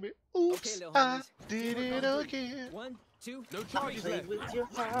 baby. Oops, Okay, little I homies. did Teamwork it on three. again. 1, 2, No charges Play left. with your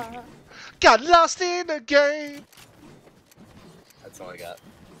heart. Got lost in the game. That's all I got.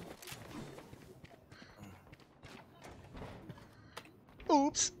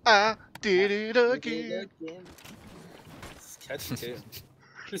 Oops, I did it again. It's catchy too.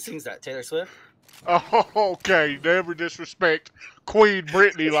 Who sings that? Taylor Swift? Oh, okay. Never disrespect Queen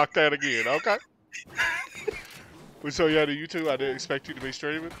Britney like that again, okay? So yeah, to you two, I didn't expect you to be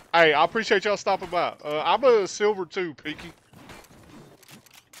streaming. Hey, I appreciate y'all stopping by. I'm a silver too, Pinky.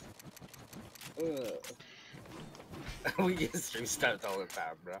 We get stream sniped all the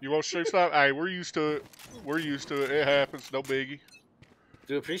time, bro. You want stream snipe? Hey, we're used to it. We're used to it. It happens. No biggie.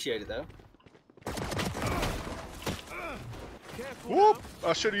 Do appreciate it though. Whoop!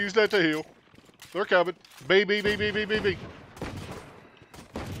 I should have used that to heal. They're coming. B, B, B, B, B, B, B.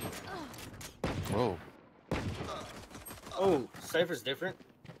 Whoa. Oh, Cypher's different.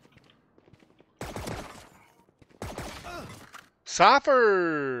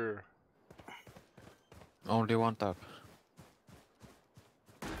 Cypher! Only one tap.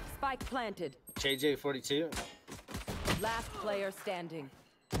 Spike planted. JJ42. Last player standing.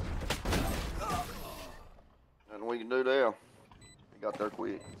 Nothing we can do there. He got there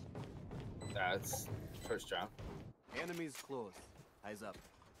quick. That's first round. Enemies close. Eyes up.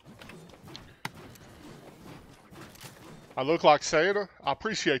 I look like Santa. I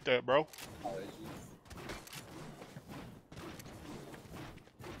appreciate that, bro.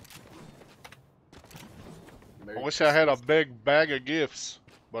 I wish I had a big bag of gifts,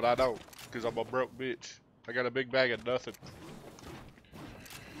 but I don't, because I'm a broke bitch. I got a big bag of nothing.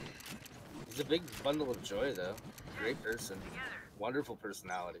 He's a big bundle of joy, though. Great person. Wonderful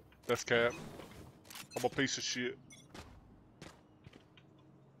personality. That's cap. I'm a piece of shit.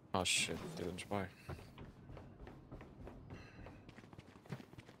 Oh shit, didn't spy.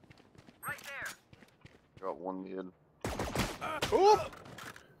 Got one mid. Ooh!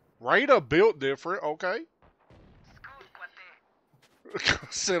 Rada built different, okay.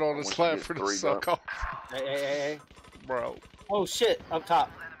 Sit on his lap for the suck off. Hey. Bro. Oh shit, up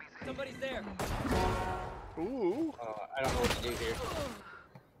top. Somebody's there. Ooh. I don't know what to do here.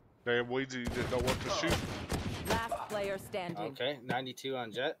 Damn, Weezy didn't know what to shoot. Last player standing. Okay, 92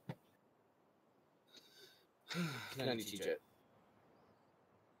 on Jet. 92 Jet.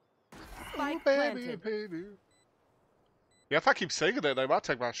 Spike baby, planted. baby. Yeah, if I keep singing that, they might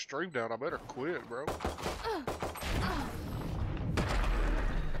take my stream down. I better quit, bro.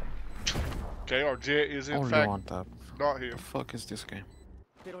 Okay, our Jet is in Only fact one tap. not here. The fuck is this game?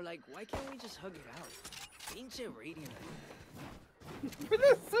 Pero like, why can't we just hug it out? Pinche radiant.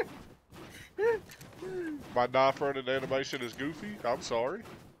 My knife running animation is goofy. I'm sorry.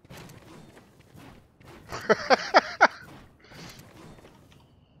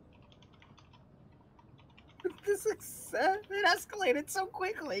 This it escalated so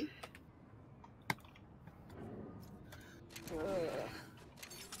quickly.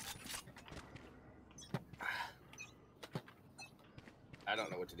 I don't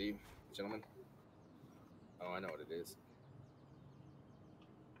know what to do, gentlemen. Oh, I know what it is.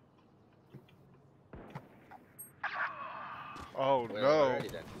 Oh Well, no.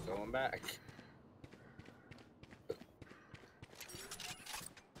 alrighty then. Going back.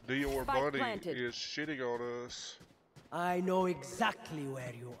 Dior Spike Bunny planted. is shitting on us. I know exactly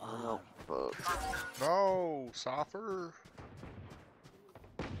where you are. Oh, fuck. No, Cypher.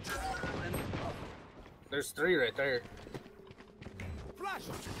 There's 3 right there. Flash.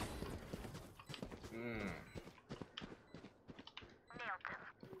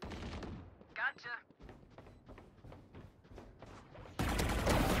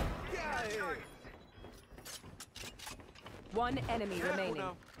 One enemy remaining.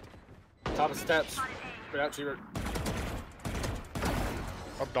 Top of steps. Right out, Cheever.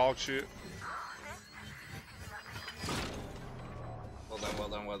 I'm dog shit.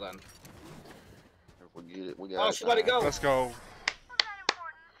 Well done. If we get it, we got it. Oh, somebody go. Let's go.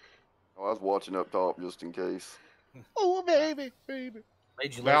 Oh, I was watching up top just in case. Oh, baby.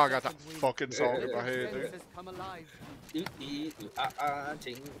 Made you Now I look. got that fucking song in my head, dude. Come alive. Ting,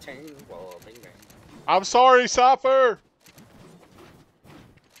 ting, wall, bing, bang. I'm sorry, Cypher.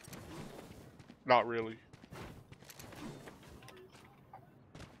 Not really.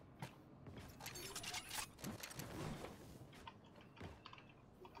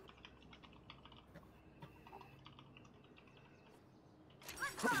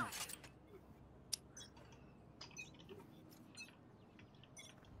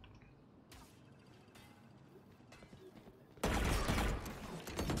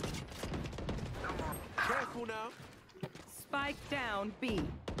 Careful now. Spike down B.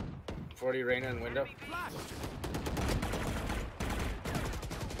 40 Reyna in window. Flash.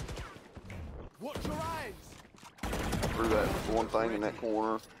 Watch your eyes. Threw that one thing in that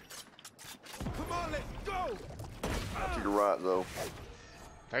corner. Come on, let's go. To your right, though.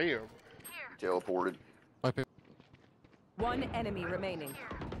 Damn. Teleported. One enemy remaining.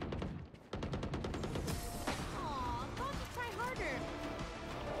 Aw, don't you try harder.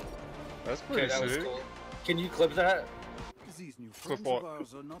 That's Okay, pretty that was sick. cool. Can you clip that? These new Clip friends what? of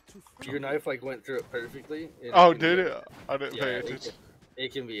ours are not too Your knife like went through it perfectly. and Oh, can did be- it? I didn't pay Yeah, attention.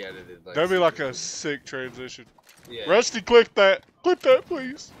 it can be edited. Like, That'd be like a sick transition. yeah. Rusty, click that. Click that,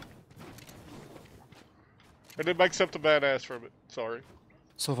 please. And then make something badass from it. Sorry.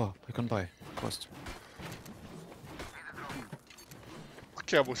 Sova, I can buy. Quest.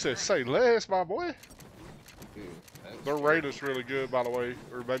 Cowboy says, say less, my boy. Dude, that's Their true. rate is really good, by the way.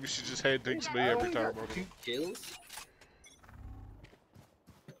 Or maybe she just hand things me every Oh, time. you got 2 kills?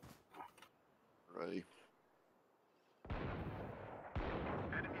 Ready.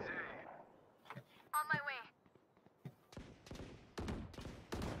 Enemies A. On my way.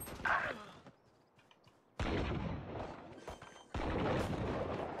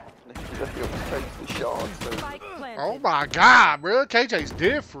 Takes the shots. So Spike planted. Oh my god, bro. KJ's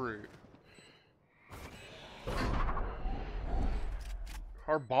different.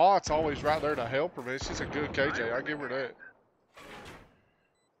 Her bot's always right there to help her, man. She's a good KJ. I give her that.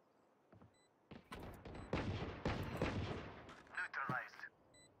 Neutralized.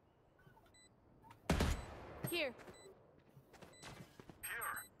 Here.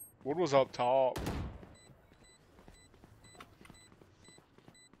 One was up top.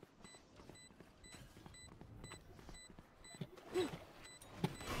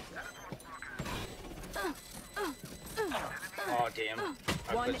 Oh, damn.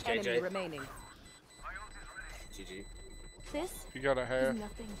 I One pushed enemy KJ. remaining. GG. This You got a half. is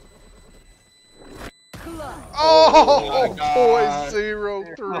nothing. Oh, my God. boy,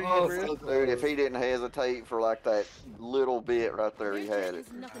 0-3, Oh, man. so dude, if he didn't hesitate for like that little bit right there, he had it.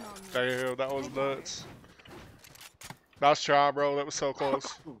 There's nothing on me. Damn, that was nuts. Nice try, bro. That was so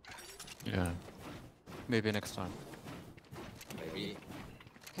close. Yeah. Maybe next time. Maybe.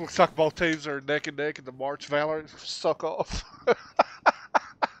 Looks like both teams are neck and neck in the March Valorant. Suck off.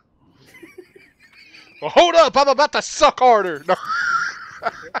 Well, hold up. I'm about to suck harder. No.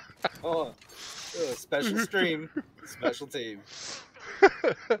 Oh, special stream. Special team.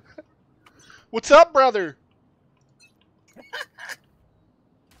 What's up, brother?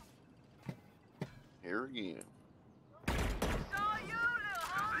 Here again. Get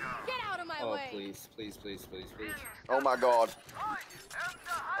out of my Oh, way. please, please, please, please, please. Oh my god.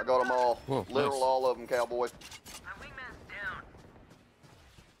 I got them all. Whoa, Literal nice. all of them, cowboy. My wingman's down.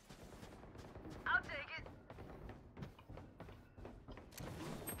 I'll take it.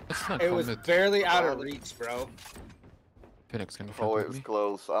 Let's not It was commit. barely out of reach, bro. Phoenix, can you Oh, flank it with was me?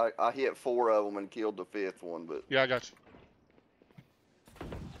 close. I hit 4 of them and killed the 5th one, but Yeah, I got you.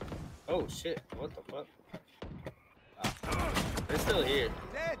 Oh, shit. What the fuck? Ah. They're still here.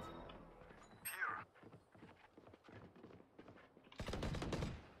 Dead.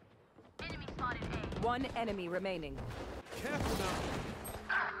 Enemy spotted A. One enemy remaining. Careful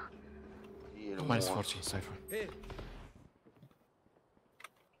now. he hit him Minus once. 40, Cypher. Here.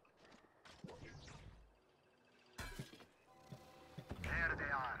 There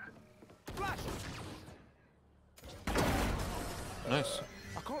they are. Flash. Nice.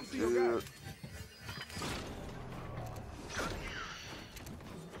 I can't see your guy.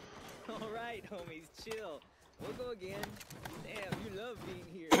 Alright, homies, chill. We'll go again. Damn, you love being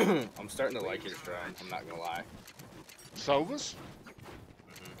here. I'm starting to like his drone. I'm not gonna lie. Sovas?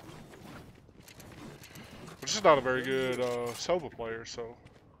 I'm just not a very good Sova player, so.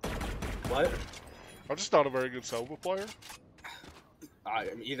 What? I'm just not a very good Sova player.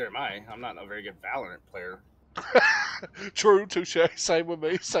 Either am I. I'm not a very good Valorant player. True, touche. Same with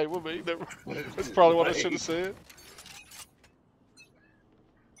me. Same with me. That's probably what I should have said.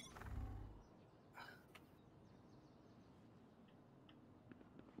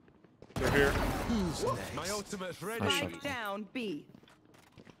 They're here. My ultimate's ready. Nice Spike shot. down B.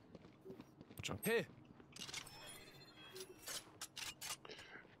 Good job. Here.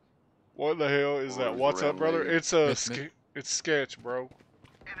 What the hell is that? Where's What's up, around brother? me? It's a Mid. it's sketch, bro.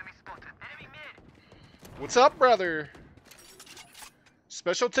 Enemy spotted. Enemy mid. What's up, brother?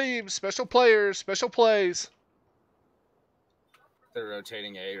 Special teams, special players, special plays. They're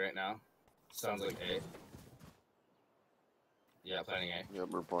rotating A right now. Sounds like A. Yeah, planning A. Yep,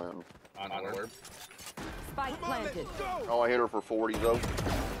 we're playing. On orb. Spike planted. Oh, I hit her for 40 though.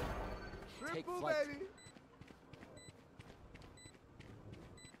 Take flight. Baby.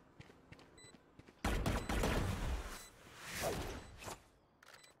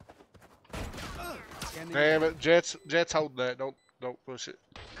 Damn it, Jets hold that. Don't push it.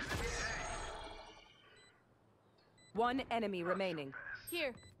 One enemy remaining.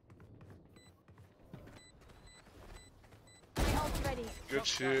 Here. Ult's ready. Good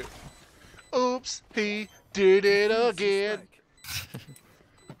shit. Oops, he did it again.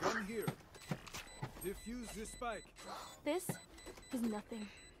 Come here. Defuse this spike. This is nothing.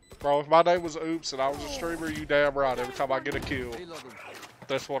 Bro, if my name was Oops and I was a streamer, you damn right. Every time I get a kill,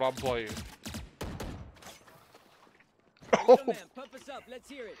 that's what I'm playing. Oh, Man, pump us up. Let's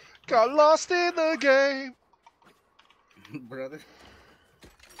hear it. got lost in the game. Brother.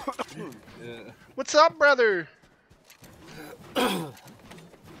 What's up, brother?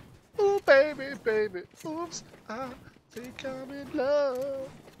 Ooh, baby, baby. Oops, I think I'm in love.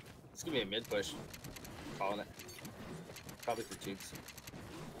 It's gonna be a mid push. Calling it. Probably for tubes.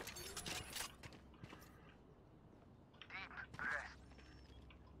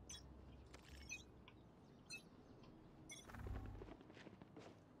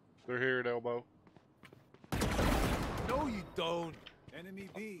 They're here at elbow. No, you don't. Enemy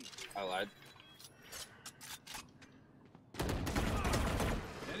B. I lied.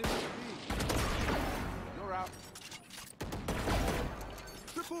 Enemy B. You're out.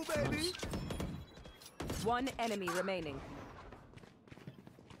 Triple, baby. One enemy remaining.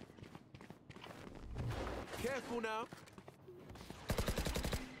 Careful now.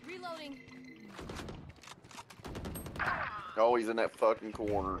 Reloading. Oh, he's in that fucking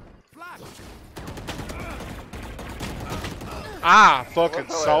corner. Flash. Ah, fucking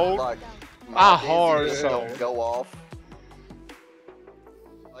Well, sold. like, I my hard dizzy sold. don't go off.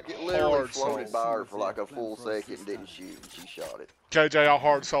 Like it literally Hard floated sold. by her for like a full second and didn't shoot, and she shot it. KJ, I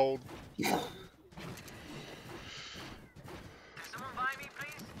hard sold. Can someone buy me,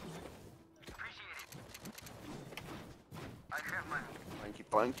 please? Appreciate it. I have money.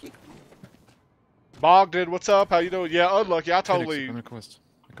 Thank you. Bogdan, what's up? How you doing? Yeah, unlucky. I Phoenix, totally. I'm request.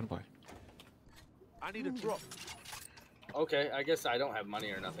 I can buy. I need a drop. Okay, I guess I don't have money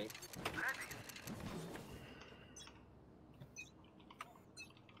or nothing.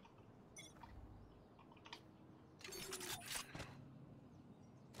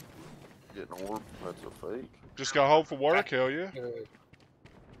 Getting orb. That's a fake. Just got home from work. Hell yeah.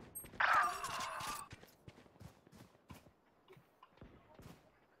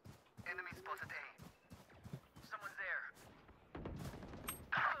 Enemy spotted A. Someone's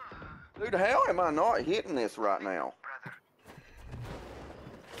there. Dude, how am I not hitting this right now? Brother.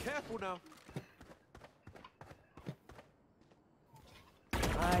 Careful now.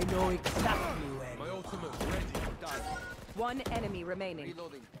 I know exactly where My you ultimate ready. Done. One enemy remaining.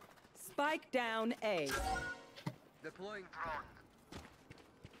 Reloading. Spike down A. Deploying.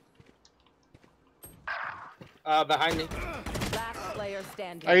 Behind me. Last player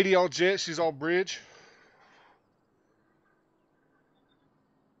standing. 80 on Jet. She's on bridge.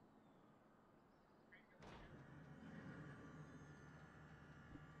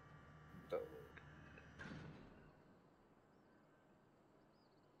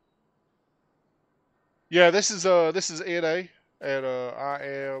 Yeah, this is NA, and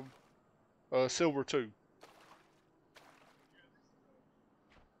I am silver 2.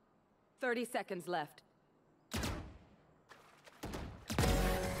 30 seconds left.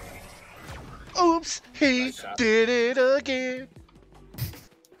 Oops, he Nice shot. did it again.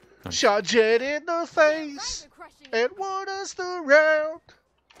 Shot Jet in the face and won us the round.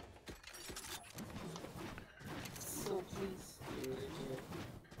 So please.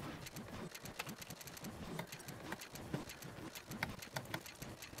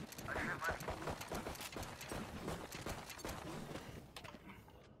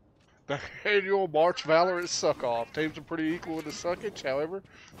 The annual March Valorant suck-off. Teams are pretty equal in the suckage. However,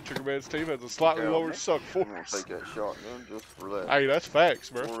 Triggerman's team has a slightly Yeah, lower suck I'm gonna force. take that shotgun just for that. Hey, that's facts,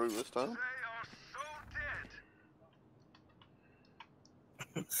 bro. More room this time. They are so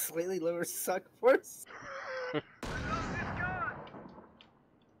dead. Slightly lower suck force. Come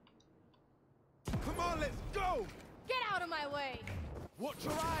on, let's go. Get out of my way. Watch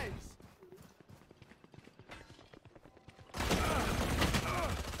your eyes.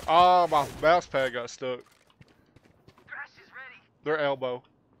 Oh, my mouse pad got stuck. Crash is ready. Their elbow.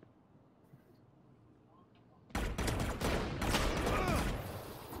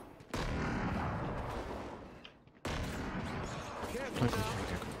 Careful Okay,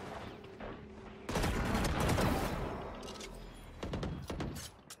 okay, cool.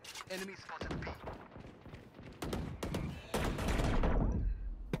 Enemy spotted B.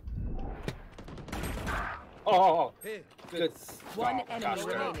 Oh, Here. good. One Oh, enemy gosh,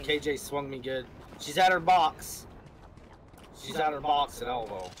 remaining. KJ swung me good. She's at her box. She's at her box at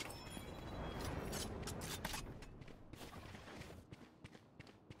elbow.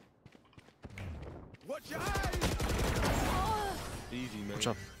 Watch your eyes! Easy, man. Watch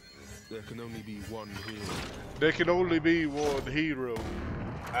out. There can only be one hero. There can only be one hero.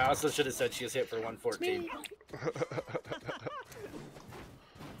 I also should have said she was hit for 114.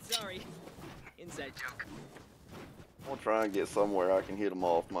 Sorry. Inside joke. I'm gonna try and get somewhere I can hit them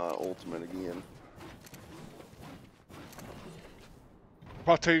off my ultimate again.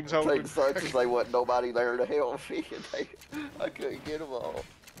 My team's Take open. such as they wasn't nobody there to help me. I couldn't get them off.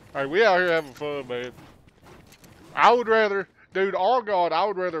 Hey, we out here having fun, man. I would rather, dude, all God, I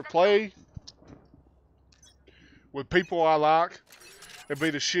would rather play with people I like and be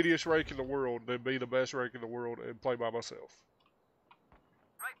the shittiest rank in the world than be the best rank in the world and play by myself.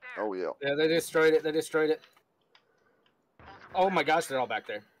 Right there. Oh yeah. Yeah, they destroyed it. They destroyed it. Oh my gosh, they're all back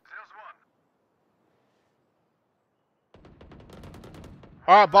there.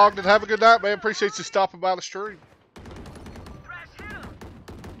 All right, Bogdan, have a good night, man. Appreciate you stopping by the stream.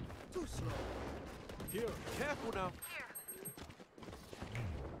 Too slow. Here, careful now.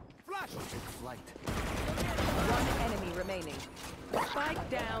 Flash! Take flight. One enemy remaining. Spike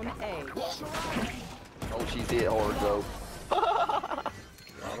down A. Oh, she's hit hard though.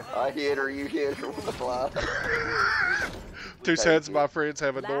 I hit her, you hit her with the fly. Two sets of my friends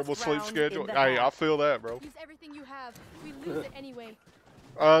have a normal sleep round schedule. in the Hey, I half. feel that, bro. Use everything you have. We lose it anyway.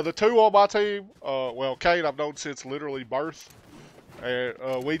 The two on my team, well, Kane I've known since literally birth. And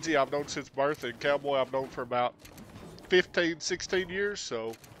Weezy I've known since birth. And Cowboy I've known for about 15, 16 years.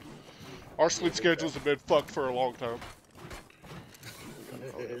 So our sleep schedules have been fucked for a long time.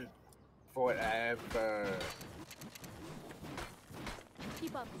 Forever.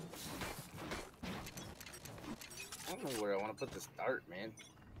 Keep up. I don't know where I want to put this dart, man.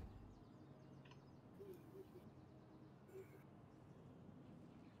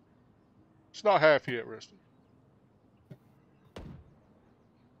 It's not half yet, Rusty.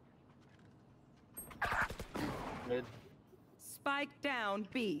 Mid. Spike down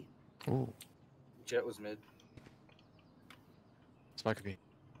B. Ooh. Jet was mid. Spike B.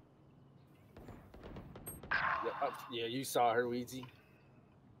 Yeah, yeah, you saw her, Weezy.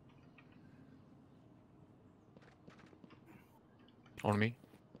 On me.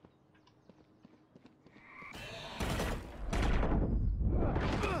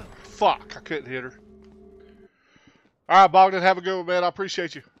 Fuck, I couldn't hit her. All right, Bogdan, have a good one, man. I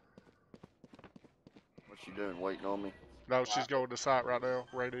appreciate you. What's she doing, waiting on me? No, she's going to site right now.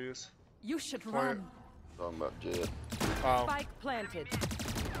 Rain is. You should Quiet. run. Talking about Jet. Spike planted.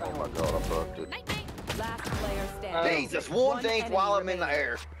 Oh my god, I fucked it. Night night. Last player standing. Jesus, one dink enemy while I'm in the remaining.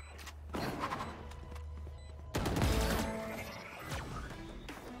 air.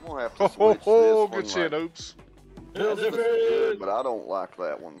 I'm gonna have to switch this Good one, shit, like, oops. this is good, but I don't like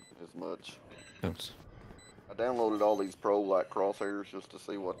that one as much. Oops. I downloaded all these pro like crosshairs just to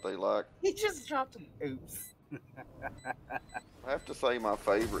see what they like. He just dropped an oops. I have to say my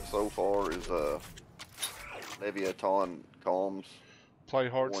favorite so far is Leviathan Calms. Play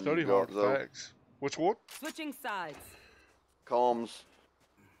hard, One study you got, hard. though. Facts. Which one? Switching sides. Calms,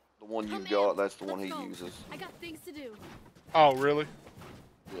 the one Come you've got, in. that's the one Let's he go. uses. I got things to do. Oh, really?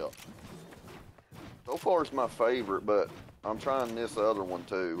 Yeah. So far it's my favorite, but I'm trying this other one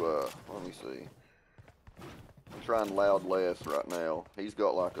too. Let me see. I'm trying Loud Less right now. He's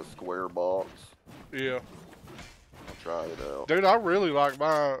got like a square box. Yeah. I'll try it out. Dude, I really like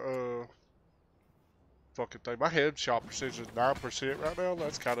my fucking thing. My headshot percentage is 9% right now.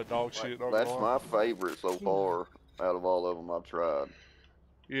 That's kind of dog shit. not That's gonna lie. my favorite so far out of all of them I've tried.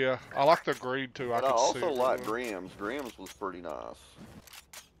 Yeah, I like the green too. But I can see also it like really. Grimm's. Grimm's was pretty nice.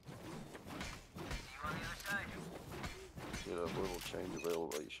 Get a little change of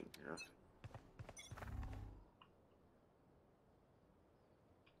elevation here.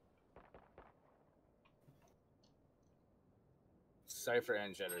 Cypher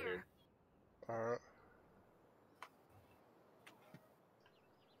and Jet are here. Alright.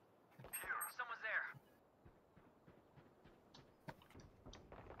 Someone's there.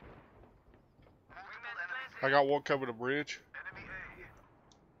 I got one coming to bridge. Enemy A.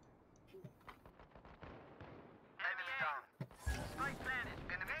 Enemy down. Spike planted.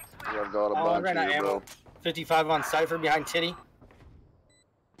 Enemy Yeah, I've got a Oh, I bunch ran out of here, ammo. bro. 55 on Cypher behind Titty.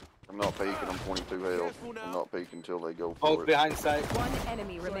 Come not peeking. I'm 22 health. I'm not peeking until they go for Both it. behind side. One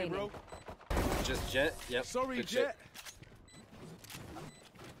enemy remaining. Just Jet. Yep. Sorry, good Jet.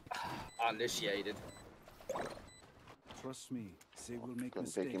 shit. Initiated. Trust me, they will make Couldn't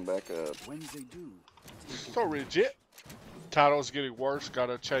mistakes. pick him back up. When they do, Sorry, Jet. Title's getting worse.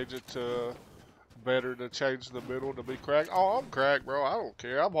 Gotta change it to better to change the middle to be cracked. Oh, I'm cracked, bro. I don't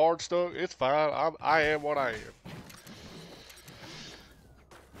care. I'm hard stuck. It's fine. I am what I am.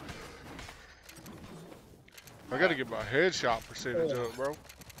 I gotta get my headshot percentage up, bro.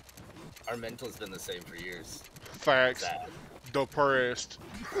 Our mental's been the same for years. Facts. Sad. Depressed.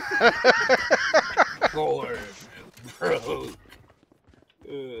 Bored, bro.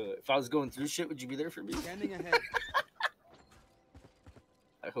 If I was going through shit, would you be there for me? Standing ahead.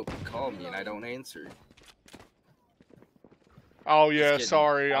 I hope you call me and I don't answer. Oh yeah, kidding.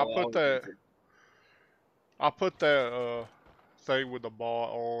 sorry. I I'll put always that. answer. I put that thing with the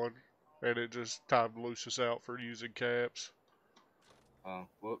bot on, and it just timed Lucius out for using caps. Oh,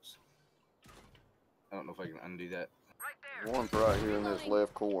 whoops. I don't know if I can undo that. One's right here in this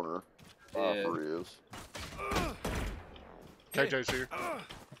left corner. Viper is. KJ's here.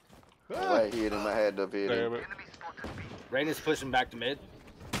 Well, I hit him. I had to hit him. Damn it. Rain is pushing back to mid.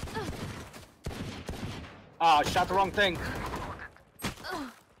 Ah, I shot the wrong thing.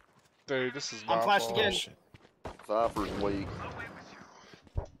 Dude, this is I'm my flashed fault. again. Cypher's weak.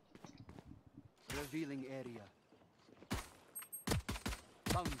 Revealing area.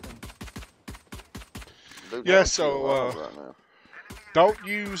 Found them. Dude, Yeah, I'm so, still alive right now. Don't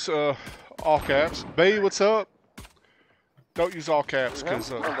use all caps. B, what's up? Don't use all caps, How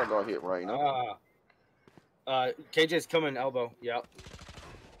because I got hit right now. KJ's coming elbow. Yep.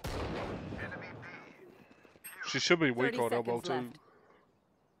 she should be weak 30 on elbow, seconds too. left.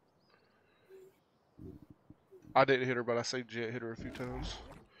 I didn't hit her, but I seen Jet hit her a few times.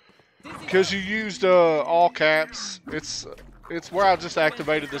 Because you used all caps. It's where I just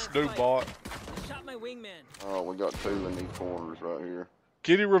activated this new bot. Shot my wingman. Oh, we got two in these corners right here.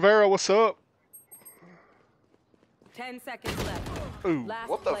 Kitty Rivera, what's up? 10 seconds left. Ooh. Last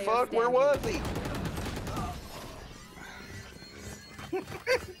What the player fuck? Where standing. was he?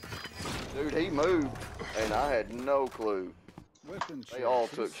 Dude, he moved, and I had no clue. Weapon They check. all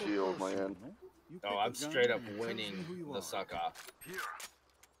It's took so shields, personal, man. no? You Oh, pick I'm a straight gun up and it tells winning me who you the are. suck off.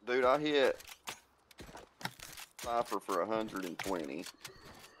 Dude, I hit Cypher for 120.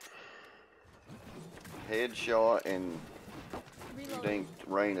 Headshot and dinked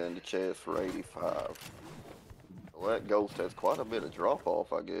Reyna in the chest for 85. Well, that Ghost has quite a bit of drop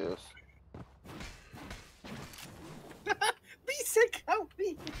off, I guess. Be sick, help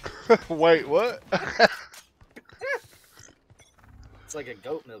me. Wait, what? It's like a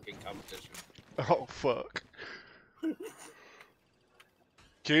goat milking competition. Oh, fuck.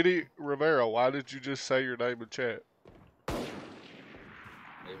 Kitty Rivera, why did you just say your name in chat?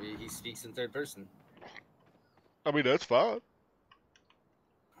 Maybe he speaks in third person. I mean, that's fine.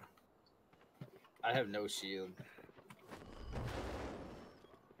 I have no shield.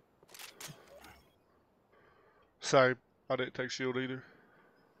 Same. I didn't take shield either.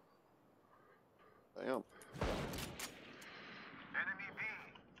 Damn.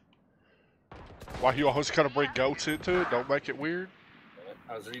 Why you always gotta bring goats into it? Don't make it weird.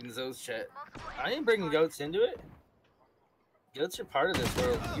 I was reading Zoe's chat. I ain't bringing goats into it. Goats are part of this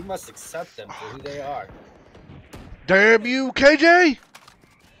world. You must accept them for who they are. Damn you, KJ!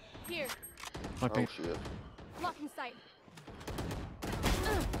 Here, Oh, shit. blocking sight.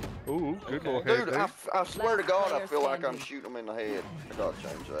 Ooh, good little head Dude, there. I swear to God, I player feel like I'm standing. shooting him in the head. I gotta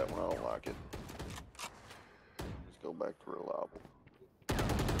change that one. I don't like it. Let's go back to reliable.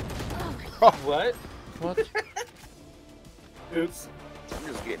 What? What? Oops. I'm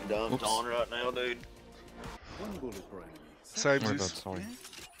just getting dunked on right now, dude. One bullet per enemy. Same Oh my god, as sorry.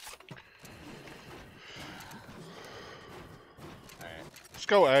 Alright. let's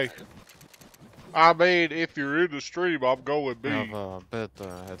go A. I mean, if you're in the stream, I'm going B. I have a bad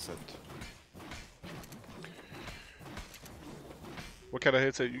headset. What kind of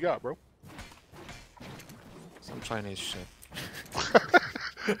headset you got, bro? Some Chinese shit.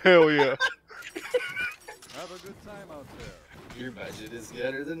 Hell yeah. Have a good time out there. Your budget is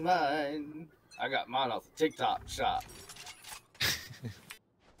better than mine. I got mine off the TikTok shop.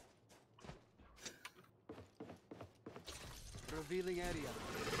 Revealing area.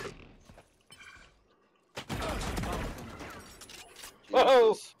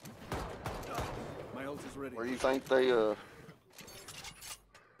 Whoa! Jesus. My ult is ready. Where do you think they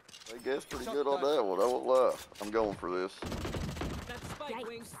guessed pretty good on that one? I won't lie. I'm going for this. That's spike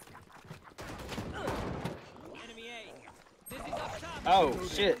wings. Enemy A. Dizzy's up top. Oh,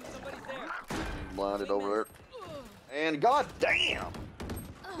 shit. Somebody's blinded over there. And goddamn!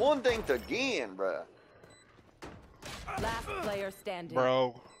 One thing again, bruh. Last player standing.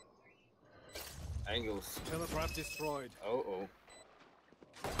 Bro. Angles. Telegraph destroyed. Uh-oh.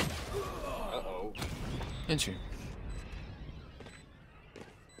 Uh-oh. Inch you.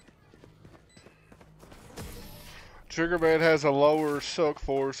 Triggerman has a lower suck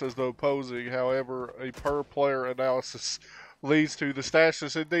force as the opposing. However, a per-player analysis leads to the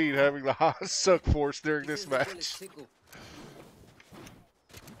Stashes indeed having the highest suck force during this match.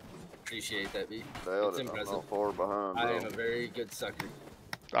 Appreciate that, B. Doubt It's it, I'm impressive. not far behind, I bro. am a very good sucker.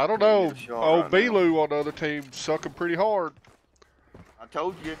 I don't know. Get a shot Oh, right now. Belu on the other team sucking pretty hard. I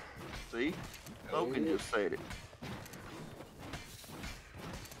told you. See? Logan just said it.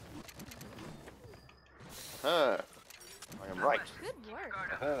 Huh. I am right. Good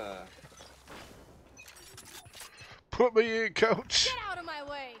work. Put me in, coach. Get out of my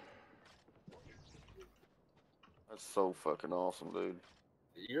way. That's so fucking awesome, dude.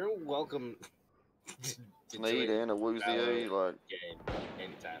 You're welcome. Sneed and a Woozier, like, Game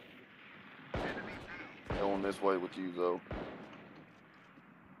anytime. going this way with you, though.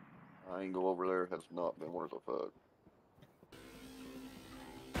 I ain't go over there. Has not been worth a fuck.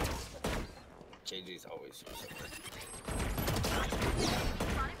 JJ's always your sucker.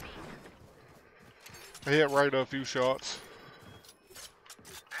 I hit right a few shots.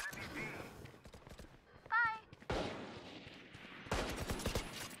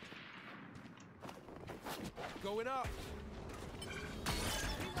 Going up.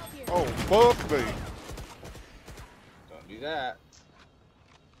 Oh, fuck me. Don't do that.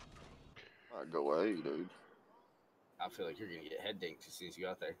 I'd go away, dude. I feel like you're gonna get head dinked as soon as you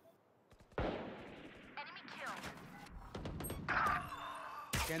go out there.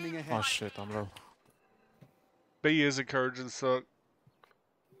 Scanning ahead. Oh shit, I'm low. B is encouraging suck.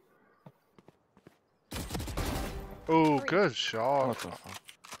 Oh, good shot. What the fuck?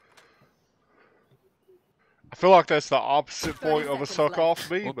 I feel like that's the opposite 30 point of a seconds suck left.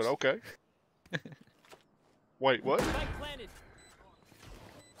 off me, Oops. but okay. Wait, what?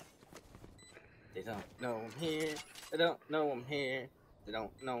 They don't know I'm here. They don't know I'm here. They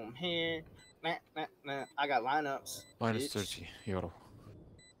don't know I'm here. Nah, nah, nah. I got lineups. Minus bitch. 30 euro.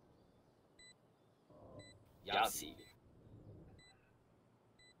 Y'all see.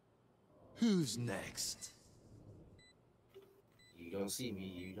 Who's next? You don't see me.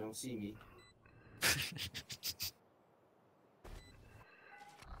 You don't see me.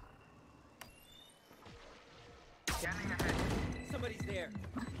 Somebody's there.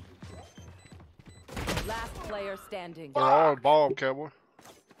 Last player standing. They're on bomb, cowboy.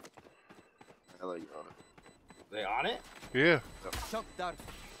 Yeah, they got it. They on it? Yeah. Shock dart.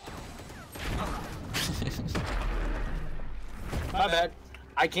 My bad.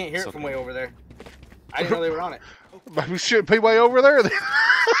 I can't hear it from way over there. I didn't know they were on it. Maybe we should be way over there then.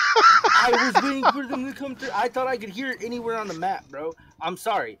 I was waiting for them to come through. I thought I could hear it anywhere on the map, bro. I'm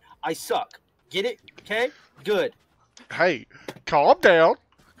sorry. I suck. Get it? Okay? Good. Hey, calm down.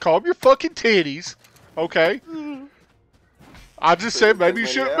 Calm your fucking titties. Okay? I just said maybe you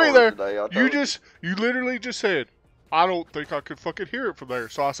shouldn't be there. You literally just said, I don't think I could fucking hear it from there.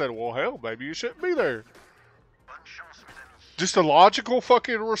 So I said, well, hell, maybe you shouldn't be there. Just a logical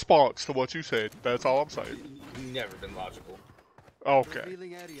fucking response to what you said. That's all I'm saying. You've never been logical. Okay.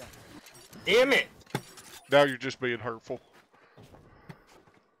 Revealing area. Damn it! Now you're just being hurtful.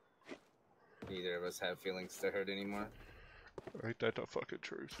 Neither of us have feelings to hurt anymore. Ain't that the fucking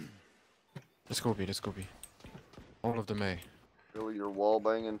truth? Let's go B, let's go B. All of them A. Really, you're wall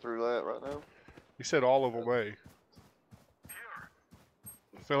banging through that right now? He said all of them A.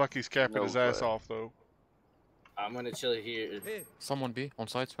 I feel like he's capping his ass that. off, though. I'm gonna chill here. Someone B, on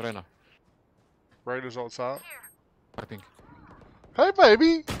site, Reyna. Raiders on site. I think. Hey,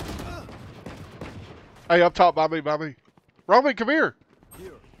 baby! Hey, up top, by me. Roman, come here!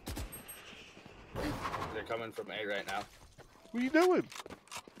 Here. They're coming from A right now. What are you doing?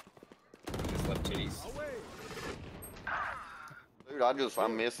 Just left titties. Away. Dude,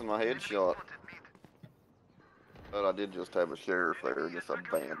 I'm missing my headshot. But I did just have a sheriff there, just a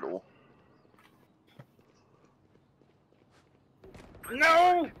vandal.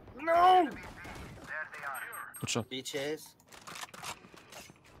 No! No! Good shot. Bitches.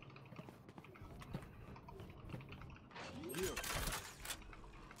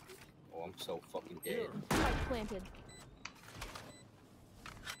 Oh, I'm so fucking dead. Spike planted.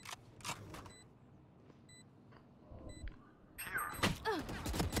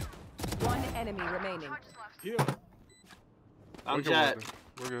 One enemy remaining. Here. I'm good, Jet. Wanda.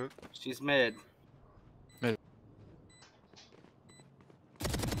 We're good. She's mid.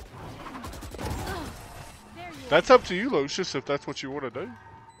 That's up to you, Lucius, if that's what you want to do.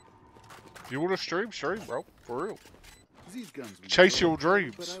 If you want to stream, bro. For real. These guns will Chase go, your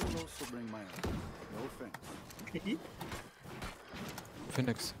dreams. But I will also bring my own. No offense.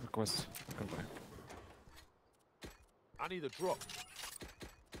 Phoenix, request. Goodbye. I need a drop.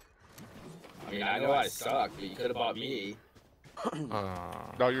 I mean, I know I suck, but you could have bought me.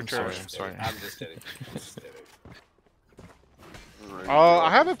 No, you're I'm sorry, trash. I'm sorry. I'm just kidding. Just kidding. I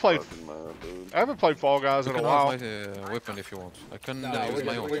haven't played. Fucking mad, dude. I haven't played Fall Guys You in a can while. have my weapon if you want. I can No, use we're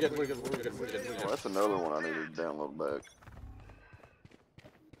my good, own. we're good, we're good, we're good, we're good, we're Oh, good. that's another one I needed to download back.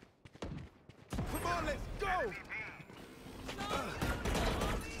 Come on, let's go.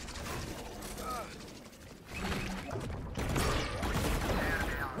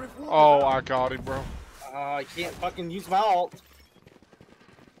 Oh, I got him, bro. I can't fucking use my alt.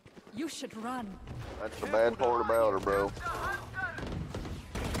 You should run. That's the bad part about her, bro.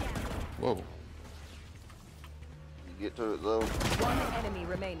 Whoa. You get to it though. One enemy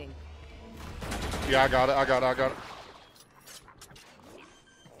remaining. Yeah, I got it. I got it.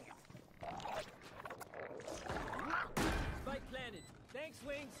 Spike planted. Thanks,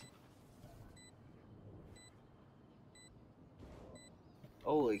 Wings.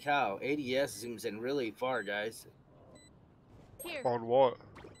 Holy cow, ADS zooms in really far, guys. Here. On what?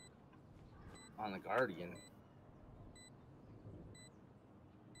 On the Guardian.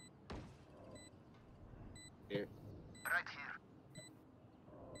 Here. Right here.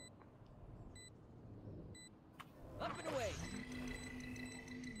 Up and away.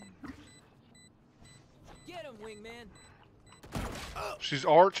 Get him, wingman. She's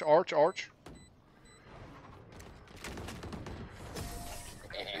arch. I'm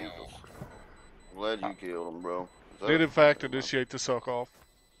glad you killed him, bro. Did in fact initiate the suck off.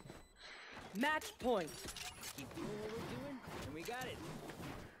 Match point. Keep doing what we're doing, and we got it.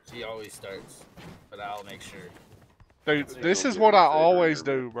 She always starts, but I'll make sure. Dude, this is what I always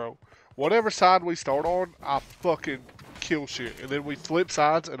do, bro. Whatever side we start on, I fucking kill shit. And then we flip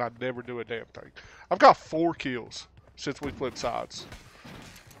sides, and I never do a damn thing. I've got 4 kills since we flipped sides.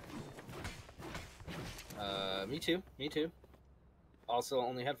 Me too. Me too. Also,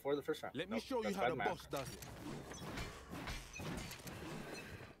 only had 4 the first round. Let me Nope, show you that's how bad the math. boss does it.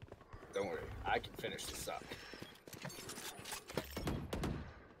 Don't worry, I can finish this up.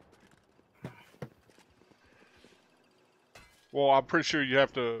 Well, I'm pretty sure you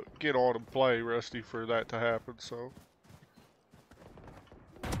have to get on and play, Rusty, for that to happen, so.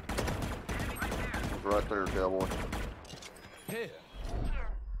 Right there, cowboy. Here.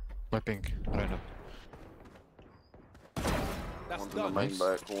 My pink, right now. That's One's in the done. main Nice.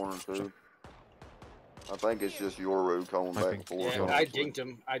 back corner too. I think it's just your road calling I back think- and forth. Yeah, I honestly. dinked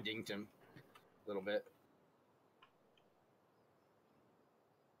him. I dinked him. A little bit.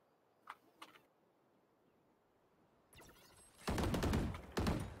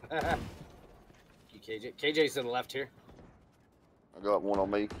 You KJ. KJ's to the left here. I got one on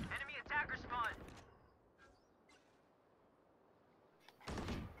me. Enemy attacker spawn.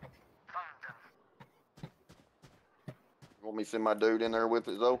 Found them. Want me to send my dude in there with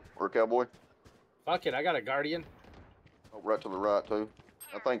it though, or cowboy? Fuck it, I got a guardian. Oh, right to the right too.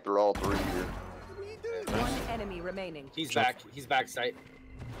 I think they're all 3 here. One enemy remaining. He's back. He's back sight.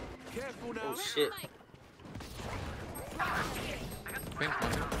 Careful now. Oh shit. Pink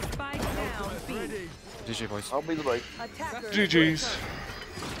one. Spike down. B. GG boys. I'll be the bait. Attacker. GG's.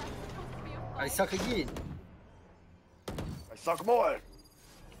 I suck again. Hey, sucker boy.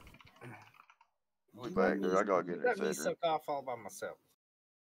 I'll be back, dude. I gotta get You it let me in suck off all by myself.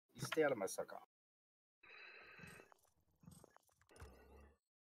 You stay out of my suck off.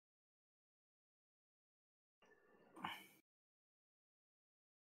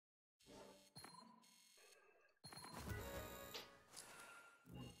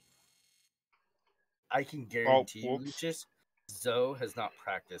 I can guarantee you, whoops. Lucius, Zoe has not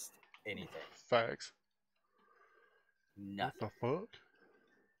practiced anything. Facts. Nothing. What the fuck?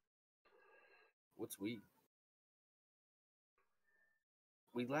 What's we?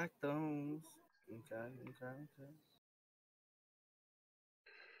 We lack those. Okay.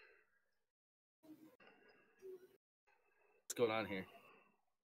 What's going on here?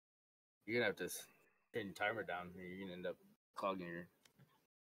 You're gonna have to turn timer down here. You're gonna end up clogging your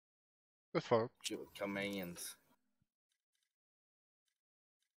That's fine. shit with commands.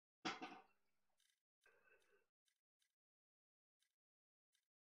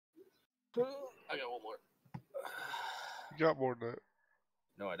 I got one more. You got more than that.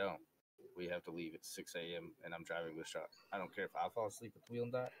 No, I don't. We have to leave at 6 a.m. and I'm driving this truck. I don't care if I fall asleep at the wheel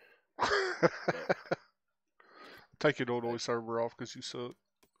and die. Take your Illinois server off because you suck.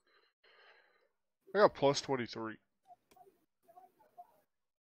 I got plus 23.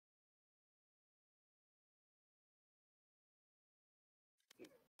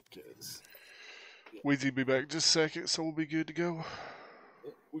 Cause Weezy be back just a second, so we'll be good to go.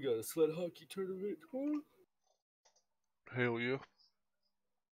 we got a sled hockey tournament tomorrow. Hell yeah.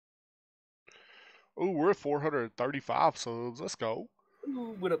 Oh, we're at 435 subs. Let's go.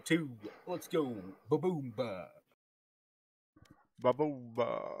 Ooh, went up 2. Let's go. Ba-boom ba. Ba boom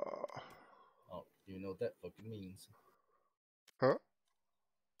ba. Oh, you know what that fucking means. Huh?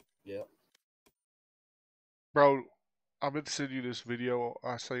 Yeah. Bro, I meant to send you this video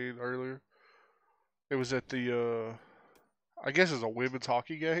I seen earlier. It was at the I guess it's a women's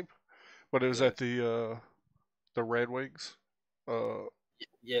hockey game, but it was Yeah. at the Red Wings.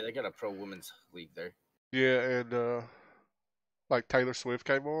 Yeah, they got a pro women's league there. Yeah, and like Taylor Swift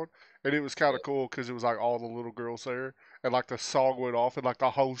came on, and it was kind Yeah. of cool because it was like all the little girls there, and like the song went off, and like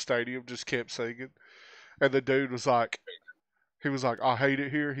the whole stadium just kept singing, and the dude was like, he was like, I hate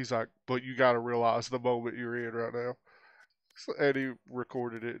it here. He's like, but you got to realize the moment you're in right now. And he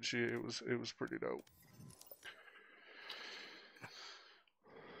recorded it and shit. It was pretty dope.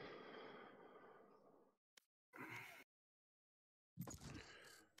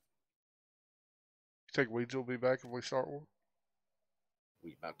 You think Weeds will be back if we start one?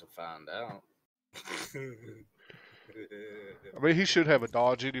 We about to find out. I mean, he should have a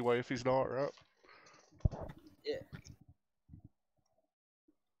dodge anyway if he's not, right? Yeah.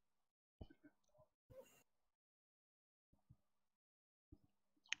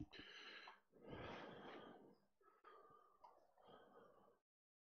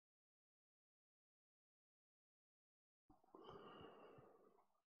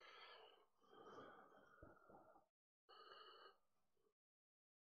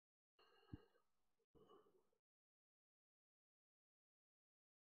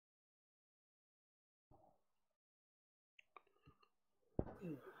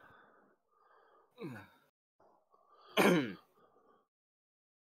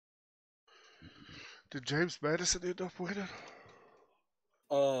 Did James Madison end up winning?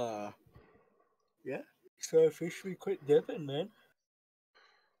 Yeah. So I officially quit dipping, man.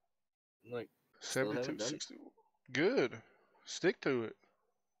 Like, still haven't done it. 72-61. Good. Stick to it.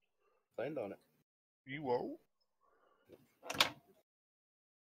 Planned on it. You won't.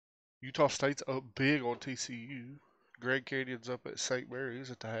 Utah State's up big on TCU. Grand Canyon's up at St.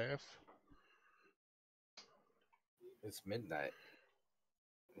 Mary's at the half. It's midnight.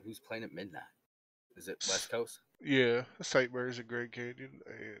 Who's playing at midnight? Is it West Coast? Yeah, St. Mary's and Grand Canyon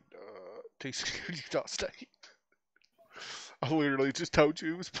and TCU Utah State. I literally just told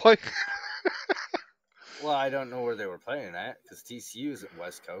you it was playing. Well, I don't know where they were playing at because TCU is at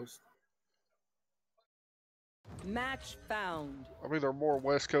West Coast. Match found. I mean, they're more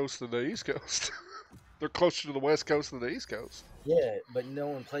West Coast than the East Coast. They're closer to the West Coast than the East Coast. Yeah, but no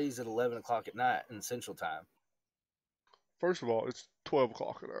one plays at 11 o'clock at night in Central Time. First of all, it's 12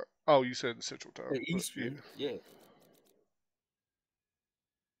 o'clock at night. Oh, you said in Central Time. Eastern, yeah.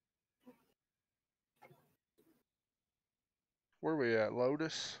 Where we at?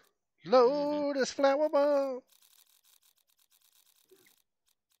 Lotus? Lotus Flower Bomb!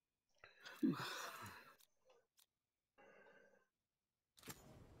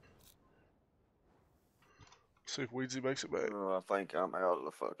 See if Weedsy makes it back. Oh, I think I'm out of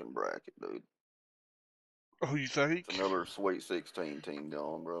the fucking bracket, dude. Oh, you think? It's another Sweet 16 team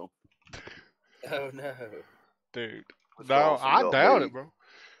gone, bro. Oh, no. Dude. It's No, awesome, I y'all doubt beat. it, bro.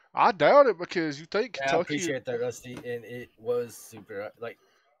 I doubt it because you think Yeah, I Kentucky... appreciate that, Rusty, and it was super. Like,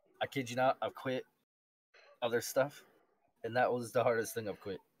 I kid you not, I've quit other stuff, and that was the hardest thing I've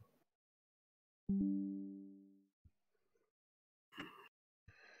quit.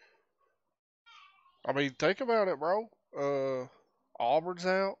 I mean, think about it, bro. Auburn's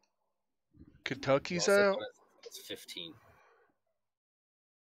out. Kentucky's out. It's 15.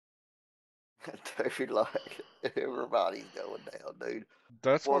 Dude, like, everybody's going down, dude.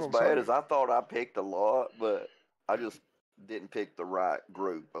 That's what What's I'm bad saying. is I thought I picked a lot, but I just didn't pick the right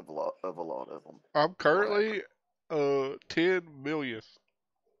group of a lot of them. I'm currently 10 millionth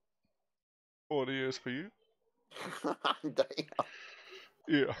on ESPN. Damn.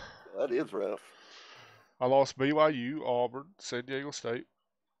 Yeah. That is rough. I lost BYU, Auburn, San Diego State.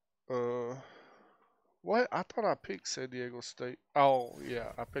 What? I thought I picked San Diego State. Oh,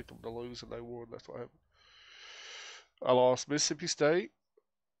 yeah. I picked them to lose and they won. That's what happened. I lost Mississippi State.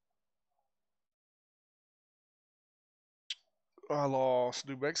 I lost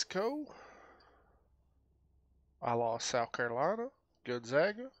New Mexico. I lost South Carolina.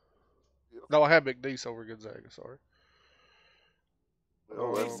 Gonzaga. Yep. No, I had McNeese over Gonzaga. Sorry.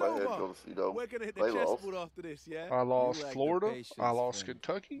 Well, that's It's bad over. because, you know, We're gonna hit they the lost. chessboard after this, yeah? I lost You lack the Florida. I patience, lost friend.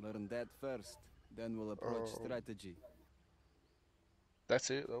 Kentucky. Learn that first, then we'll approach strategy. That's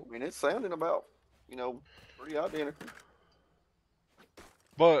it though. I mean, it's sounding about, you know, pretty identical.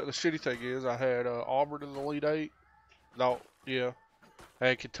 But the shitty thing is, I had Auburn in the Elite Eight. No, yeah, I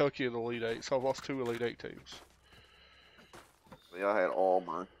had Kentucky in the Elite Eight, so I lost 2 Elite Eight teams. See, I had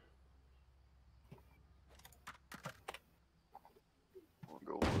Auburn. I'll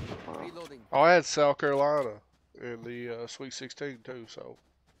go look at mine. Reloading. Oh, I had South Carolina in the Sweet 16 too. So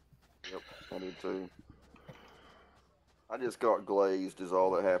Yep, I did too. I just got glazed is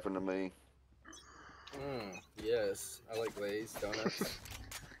all that happened to me. Yes, I like glazed donuts.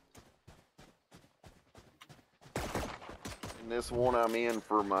 And this one I'm in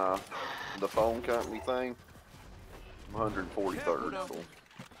for the phone company thing, I'm 143rd. So.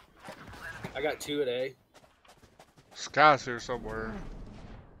 I got 2 at A. Sky's here somewhere.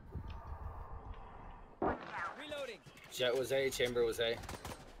 Reloading. Jet was A, Chamber was A.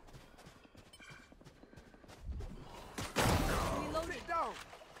 Reload it down.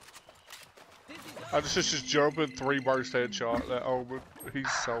 I just jumping 3 burst headshot. That Omen,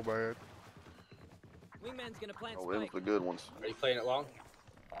 he's so bad. Wingman's gonna plant Oh, them spike. the good ones. Are you playing it long?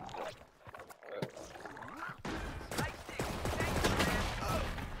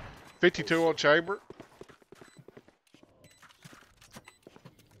 52 on Chamber.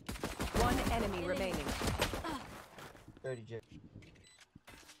 One enemy remaining. 30 J.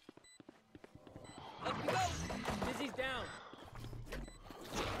 Up you go. Dizzy's down.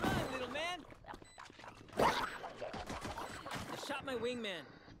 Run, little man. I shot my wingman.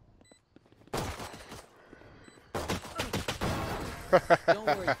 Don't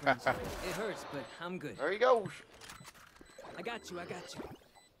worry, Prince. It hurts, but I'm good. There you go. I got you. I got you.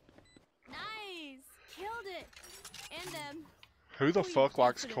 Nice! Killed it! And Who the oh, you fuck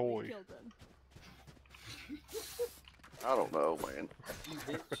likes definitely Koi? killed them. I don't know, man. You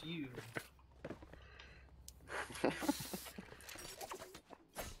bitch, you.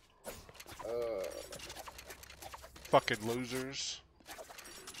 Fucking losers.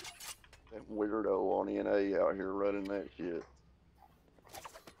 That weirdo on NA out here running that shit.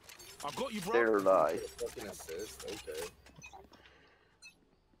 I got you, bro. Dare die. Fucking assist, okay.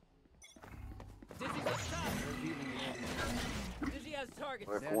 Dizzy's up top. Dizzy has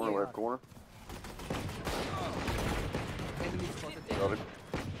targets. Left corner, left corner. Enemy spotted. Got it.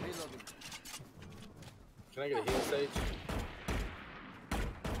 Reloading. Can I get a heal sage?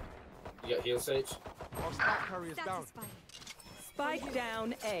 You got heal sage? Our scout carrier's down. Satisfying. Spike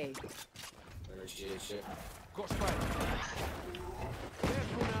down A. Appreciate shit. Got spike.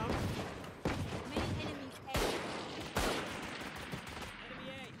 Careful now. Many enemies A. Enemy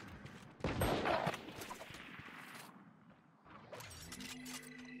A.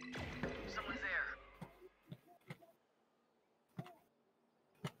 Someone's there.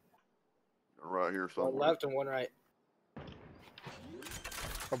 Right here One somewhere. left and one right.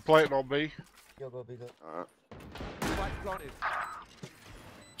 I'm planting on B. Yo, go, big up. Alright. Spike planted.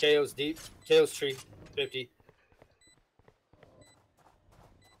 KO's deep. KO's tree. 50.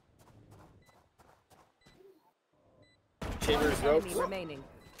 Chambers One ropes. enemy remaining.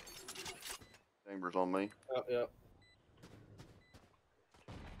 Chambers on me. Oh, yeah.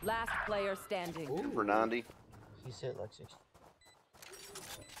 Last player standing. For 90. He's hit like 60.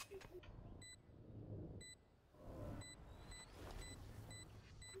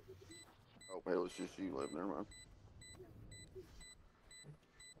 Oh, hell, it's just you living. Never mind.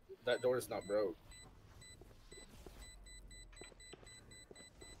 That door's not broke.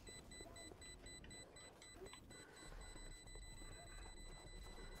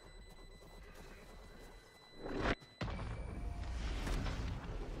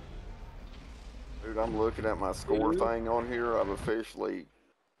 Dude, I'm looking at my score thing on here. I've officially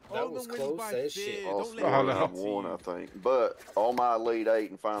That was close as shit. lost Don't let I score. know. I've won, I think. But all my Elite 8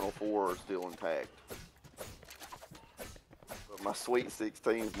 and Final 4 are still intact. But my Sweet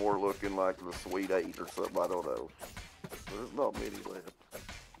 16 is more looking like the Sweet 8 or something. I don't know. There's not many left.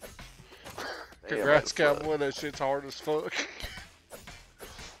 Damn, Congrats, that sucks. Cowboy. That shit's hard as fuck.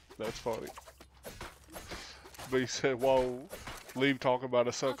 That's funny. B said, whoa. Leave talking about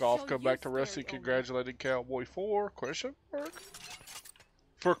a suck I'll off. show Come you back to scared, wrestling. Omen. Congratulating Cowboy for question mark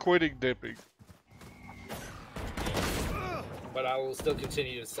for quitting dipping. But I will still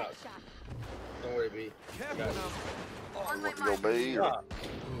continue to suck. Shot. Don't worry, B. Careful Got it. now. You want to go B or Ah.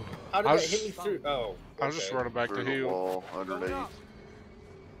 How did I that was- hit me through? Oh. I was just okay. running back to through the heal. wall underneath?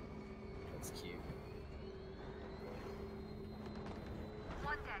 That's cute.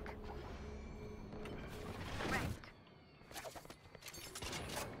 One deck. Ranked.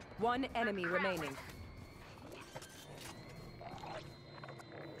 One enemy remaining.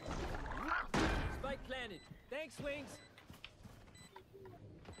 Spike planted. Thanks, Wings.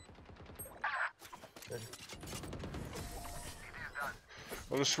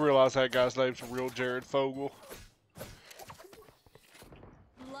 I just realized that guy's name's real Jared Fogle.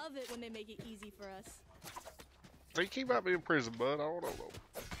 Love it when they make it easy for us. I think he might be in prison, bud. I don't know though.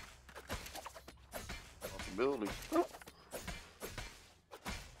 Possibility.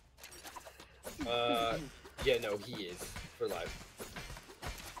 Yeah, no, he is for life.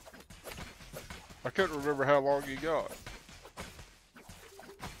 I couldn't remember how long he got.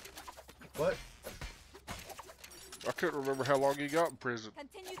 What? I couldn't remember how long he got in prison.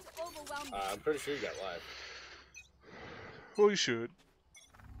 Continue to overwhelm me. I'm pretty sure he got live. Well, he should.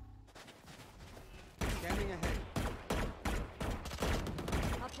 Scanning ahead.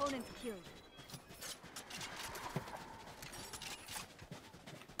 Opponent killed.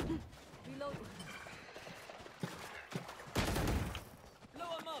 Reloading. Blow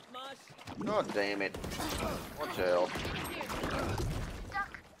him up, Mosh. God damn it. Watch out.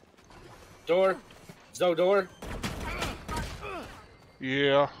 Door. No door.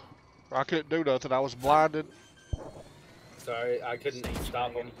 Yeah. I couldn't do nothing. I was blinded. Sorry, I couldn't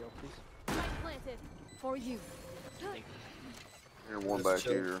stop him. Planted. For you. Here's one Just back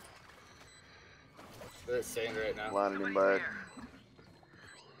chill. here. They're at sand right now. Lining him back.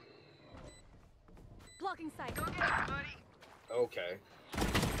 Blocking sight. Okay.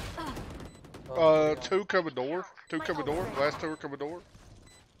 Two coming door. Two coming door. Last two are coming door.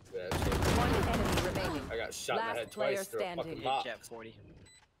 Yeah, shit. One enemy remaining. I got shot in the Last head player twice through a standing. fucking box. Jet 40.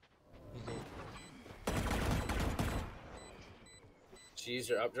 Cheese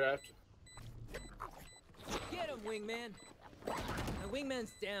your updraft. Get him, wingman. My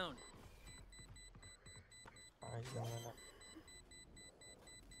wingman's down. Alright, he's gonna run up.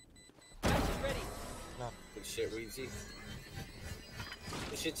 Gotcha, ready. Good shit, Weezy.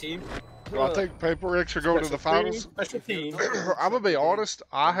 Good shit, team. Well, I think Paper X are going to the finals. Special team. I'm gonna be honest.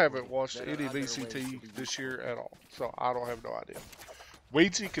 I haven't watched any VCT this year at all, so I don't have no idea.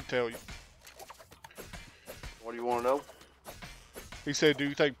 Weezy could tell you. What do you want to know? He said, "Do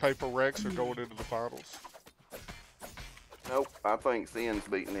you think Paper Rex are going into the finals?" Nope. I think Sin's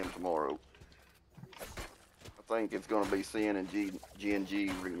beating them tomorrow. I think it's going to be Sin and G and G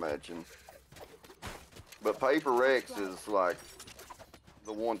rematching. But Paper Rex is like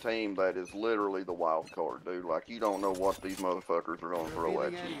the one team that is literally the wild card, dude. Like, you don't know what these motherfuckers are going to throw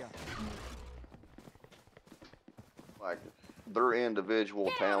at you. Like, their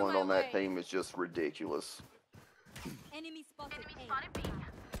individual talent on that team is just ridiculous. Enemy spotted. Enemy spotted B.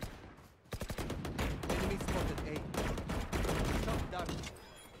 Enemy spotted A. Shot down.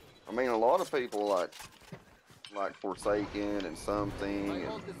 I mean, a lot of people like Forsaken and Something and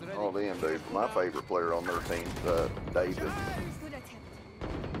all them, dude. My favorite player on their team, David. Good attempt.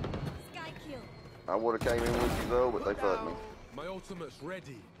 Sky kill. I would have came in with you though, but they fucked me. My ultimate's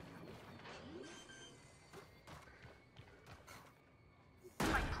ready.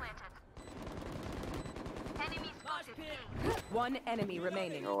 Spike planted. Enemy spotted B. One enemy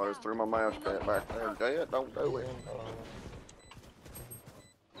remaining. Oh, I just threw my mouse pad back there. Dad, don't do it.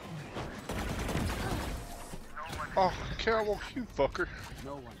 Oh, Carol, you fucker.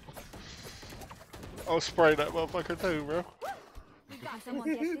 No one. I'll spray that motherfucker too, bro. We got someone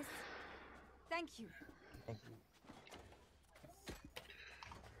get this. Thank you.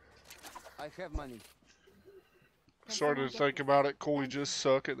 I have money. Started to think about it. Koi just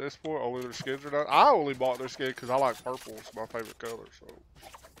suck at this point. Only their skins are not. I only bought their skin because I like purple. It's my favorite color. So.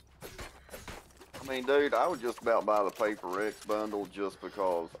 I mean, dude, I would just about buy the Paper X bundle just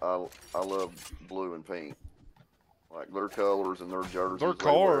because I love blue and pink. Like their colors and their jerseys. Their they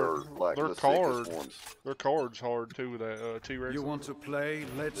card, wear, like their the card, sickest ones. their card's hard too with that T-Rex. You want to play?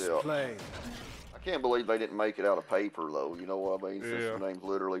 Let's Yeah. play. I can't believe they didn't make it out of paper though. You know what I mean? Since Yeah. the name's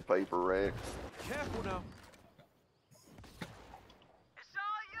literally Paper X. Careful now. It's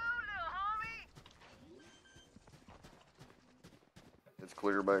all you, little homie. It's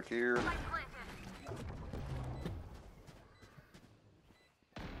clear back here. Spike planted.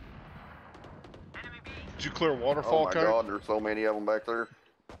 Enemy B. Did you clear Oh waterfall, my Kurt? God, there's so many of them back there.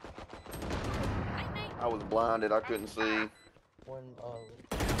 I was blinded. I couldn't see. One, I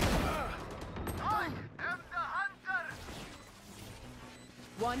am the hunter.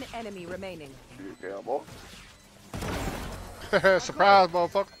 One enemy remaining. Shoot, cowboy. Surprise,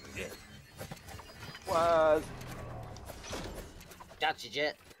 motherfucker. Wise. Gotcha,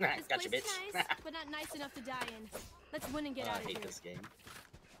 Jet. This Gotcha, place bitch. is nice, but not nice enough to die in. Let's win and get I out of hate here. this game.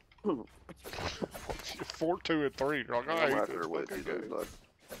 4, 2, and 3. You're like, I'm I hate right this there with you, fucking dude. game. Like,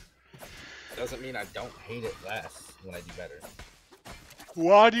 Doesn't mean I don't hate it less when I do better.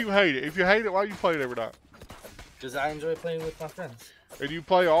 Why do you hate it? If you hate it, why you play it every night? Because I enjoy playing with my friends. And you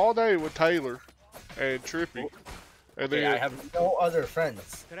play all day with Taylor and Trippy. And Okay, then I have no other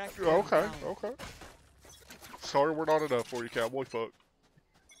friends. okay, okay. Sorry, we're not enough for you, cowboy. Fuck.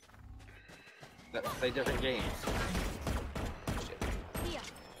 That play different games.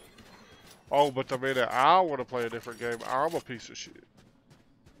 Oh, but the minute I want to play a different game, I'm a piece of shit.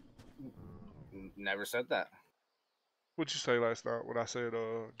 Never said that. What'd you say last night when I said,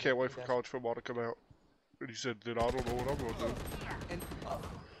 can't wait for college football to come out? And you said, then I don't know what I'm going to do.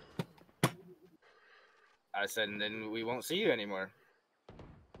 I said, and then we won't see you anymore.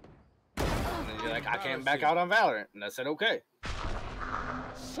 And then you're like, I can't back out on Valorant. And I said, okay. I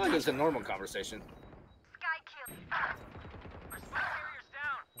feel like it's a normal conversation.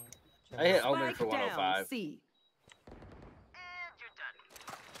 I hit Omen for 105. C.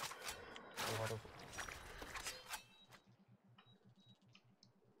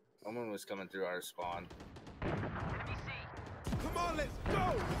 Omen was coming through our spawn. Come on, let's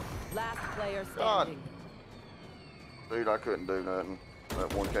go! Last player God. standing. Dude, I couldn't do nothing.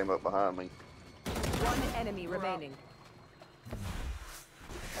 That one came up behind me. One enemy remaining.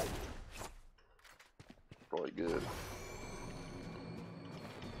 Probably good.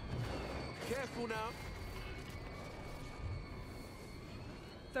 Careful now.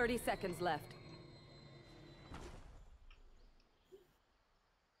 30 seconds left.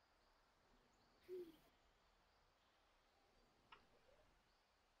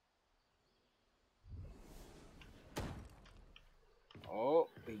 Oh,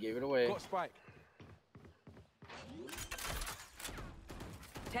 he gave it away. Got spike.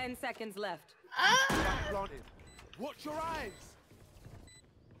 10 seconds left. Spike planted. Watch your eyes.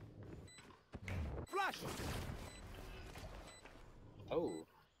 Flash. Oh.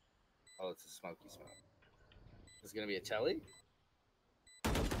 Oh, it's a smoky smoke. Is it gonna be a telly?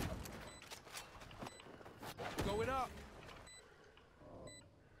 Going up.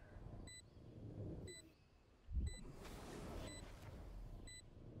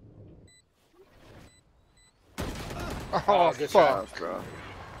 Oh, good fuck. try.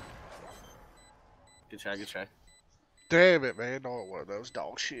 Good try, good try. Damn it, man. Not one of those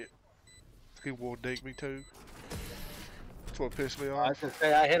dog shit. He will dig me too. That's what pissed me I off. can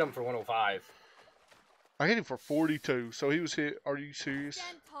say I hit him for 105. I hit him for 42, so he was hit. Are you serious?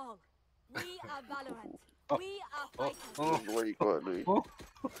 Stand tall. We are Valorant. Oh. We are fighting. Where you put, dude?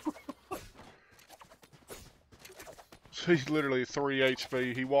 He's literally 3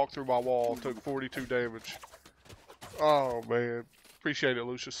 HP. He walked through my wall, took 42 damage. Oh, man. Appreciate it,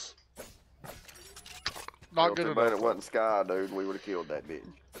 Lucius. Not good Too enough. bad it wasn't Sky, dude. We would have killed that bitch.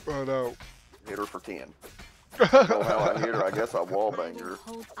 I know. Hit her for 10. I don't know how I hit her. I guess I wallbanged her.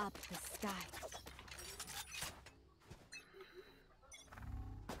 Hold up the sky.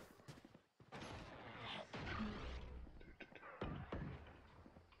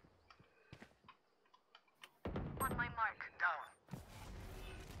 On my mark. Down.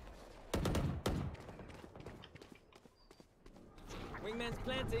 Wingman's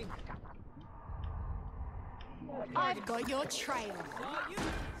planting. I've got your trail. Oh, you.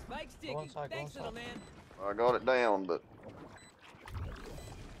 Spike sticky. Thanks, little man. I got it down, but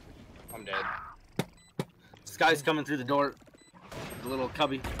I'm dead. This guy's coming through the door. The little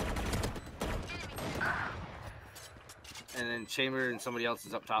cubby. And then Chamber and somebody else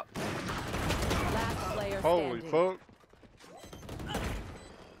is up top. Last player Holy standing. fuck.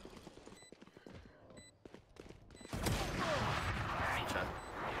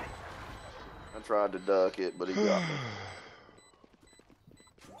 I tried to duck it, but he got me.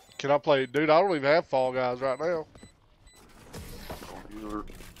 Can I play? Dude, I don't even have Fall Guys right now. Well,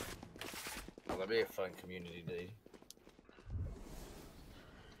 that'd be a fun community day.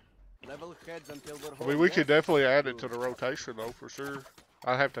 Level heads until we're I mean, we could definitely add it to the rotation, though, for sure.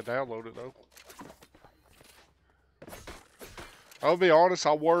 I'd have to download it, though. I'll be honest,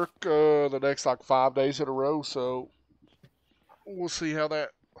 I work the next, like, 5 days in a row, so we'll see how that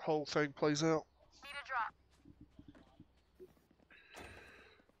whole thing plays out. Need a drop.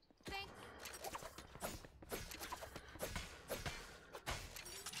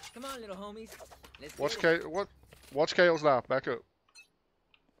 Come on, little homies. Let's Watch get it. Watch Kale's knife. Back up.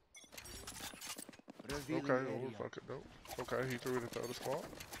 Revealing Okay, area. oh, fuck it, no. Okay, he threw it at the other spot.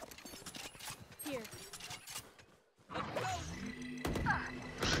 Here.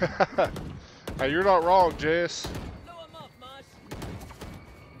 Hey, you're not wrong, Jess. Blow him up, Mosh.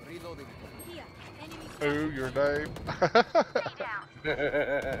 Reloading. Here. Enemy. Ooh, your name.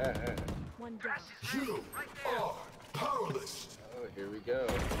 One down. You are powerless. Oh, here we go.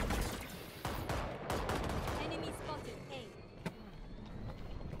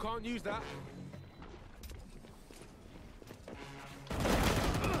 Can't use that.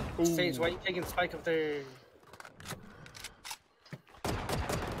 Sage, why are you taking Spike up there?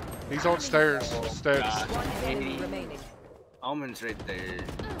 He's on stairs. Steps. One enemy remaining. Almond's right there.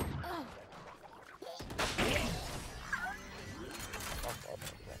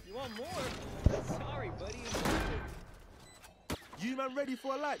 You want more? Sorry, buddy. You man ready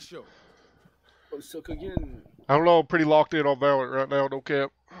for a light show? Oh, suck again. I don't know. I'm pretty locked in on Valorant right now. No cap.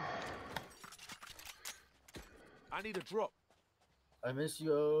 I need a drop. I miss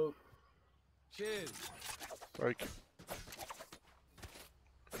you. Cheers. Thank you.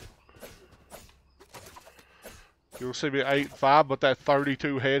 You'll see me at 8-5, but that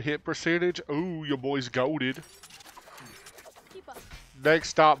 32 head hit percentage. Ooh, your boy's goated. Next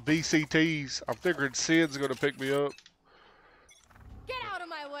stop, VCTs. I'm figuring Sid's gonna pick me up. Get out of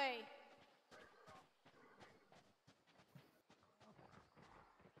my way.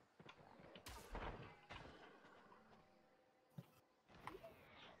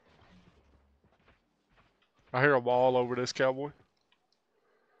 I hear them all over this cowboy.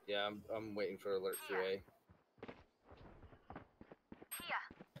 Yeah, I'm waiting for alert 2A.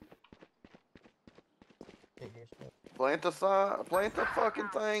 Plant the side, plant the fucking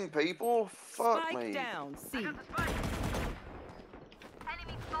thing, people. Fuck Spike me. down. C.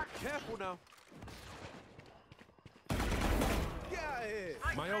 Careful now. Get out of here.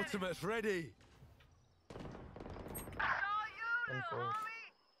 My ultimate's ready.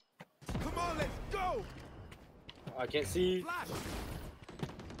 Come on, let's go. I can't see.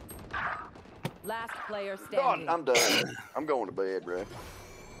 Last player God, standing. I'm done. I'm going to bed, bro.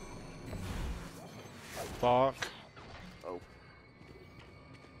 Fuck. Oh.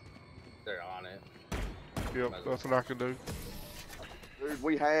 They're on it. Yep, nothing I can do. Dude,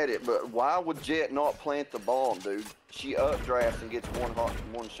 we had it, but why would Jet not plant the bomb, dude? She updrafts and gets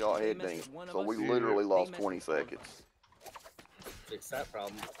one shot head ding. So we literally lost 20 seconds. Fix that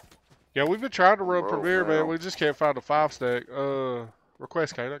problem. Yeah, we've been trying to run Broke Premier, now. man. We just can't find a 5-stack.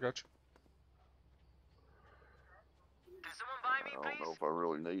 Request, Kate. I got you. I don't know if I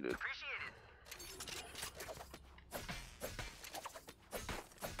really need it.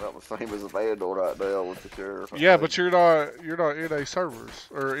 About the same as a Vandal right now with the sheriff. Yeah, but you're not NA servers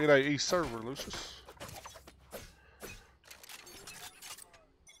or NA East server, Lucius.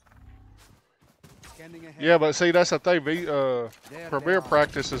 Yeah, but see, that's the thing. Premier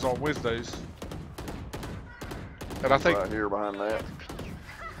practice is on Wednesdays, and I think right here behind that.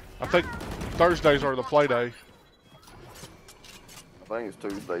 I think Thursdays are the play day. I think it's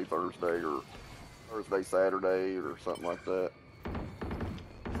Tuesday, Thursday, or Thursday, Saturday, or something like that.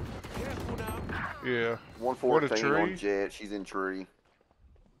 Yeah. 114 on Jet. She's in tree.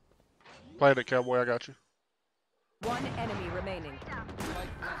 Playing it, Cowboy. I got you. One enemy remaining.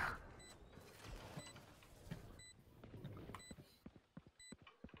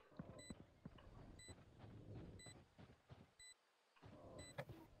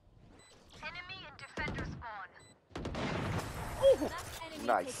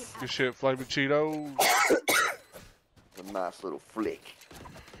 Nice. Good shit, Flaming Cheetos. A nice little flick.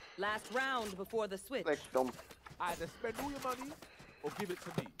 Last round before the switch. Either spend all your money or give it to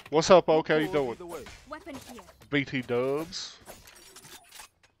me. What's up, OK? How you doing? Weapon here. BT Dubs.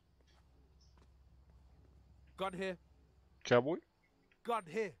 Gun here. Cowboy. Gun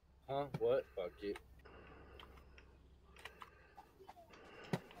here. Huh? What? Fuck it.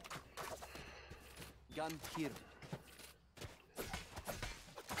 Gun here.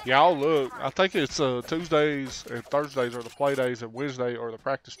 Yeah, I'll look. I think it's Tuesdays and Thursdays are the play days, and Wednesday are the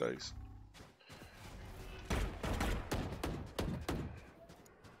practice days.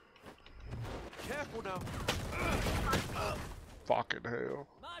 Careful now. Fucking hell.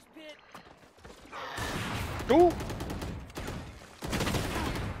 Ooh.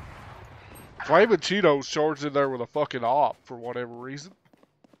 Flaming Cheetos charged in there with a fucking op for whatever reason.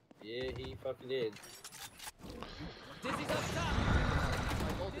 Yeah, he fucking did. Dizzy's up top.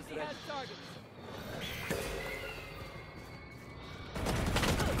 Dizzy has targets.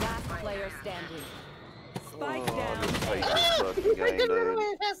 Last player standing. Spike down. I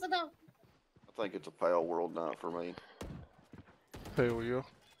think it's a pale world night for me. Hell yeah.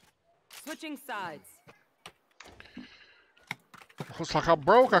 Switching sides. It's like I'm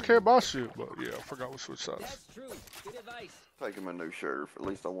broke, I can't buy shit, but yeah, I forgot we switched sides. That's true. Good advice. Taking my new sheriff. At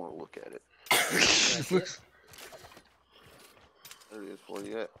least I want to look at it. There it is for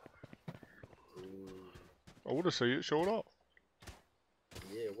you. I want to see it, show it off.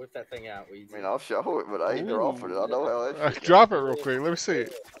 Yeah, whip that thing out, Weezy. I mean, I'll show it, but I ain't dropping it. I know how that shit Drop it goes. real quick, let me see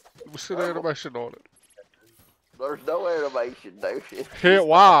it. Let me see the animation on it. There's no animation, dude. Hit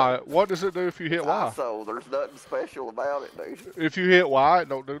Y. What does it do if you hit Y? So there's nothing special about it, dude. If you hit Y, it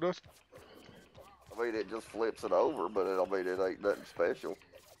don't do nothing. I mean, it just flips it over, but it ain't nothing special.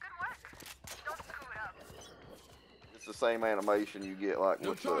 It's the same animation you get like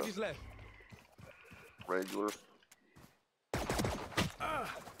with the regular.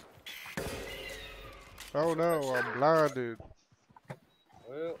 Oh no, I'm blinded.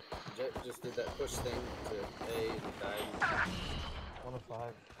 Well, Jet just did that push thing to A and died. 1 of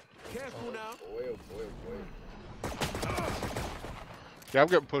 5. Careful now. Boy, oh boy, oh boy. Yeah, I'm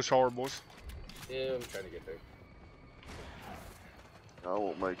getting pushed hard, boys. Yeah, I'm trying to get there. I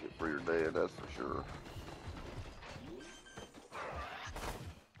won't make it for your dad, that's for sure.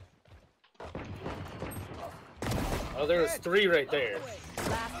 Oh, there was 3 right there.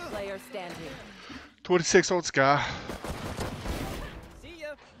 Last player standing. 26 on Sky. See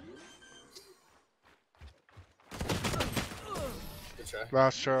ya. Good try.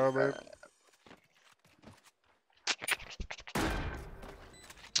 Nice try, man. Prepare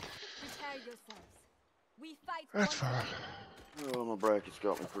yourselves. We fight. That's fine. Oh, my bracket's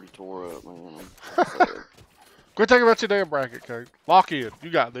got me pretty tore up, man. I'm sad. Quit thinking about your damn bracket, Kate. Lock in.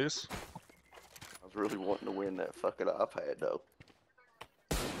 You got this. I was really wanting to win that fucking iPad, though.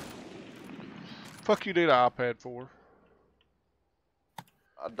 Fuck you need an iPad for?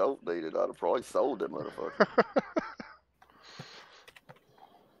 I don't need it. I'd have probably sold that motherfucker.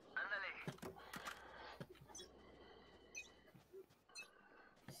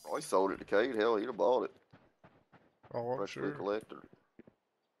 Probably sold it to Kate. Hell, he'd have bought it. Oh, I'm Fresh sure. collector.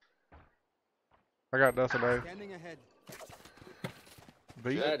 I got nothing, eh? Standing ahead.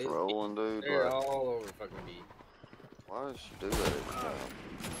 B? That is Rolling, dude. They're Like, all over fucking B. why does she do that every time?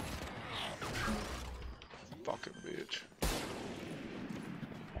 Fucking bitch.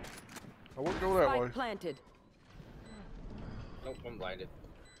 I wouldn't go that Spike way. planted. Nope, I'm blinded.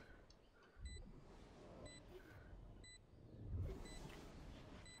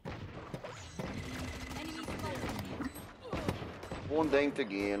 Enemy spotted. One dinked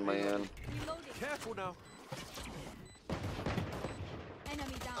again, man. Reloading. Careful now.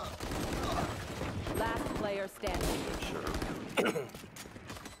 Enemy down. Last player standing.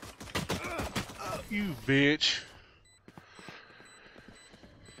 You bitch.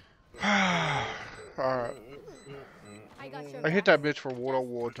 Alright. I got your I hit that bitch for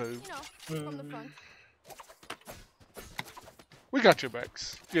 101 too. You know, from the front. We got your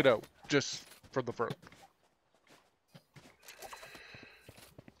backs. You know, just from the front.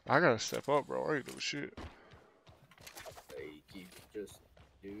 I gotta step up, bro. I ain't no shit. They keep just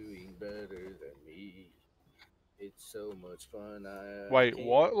doing better than me. It's so much fun. Wait,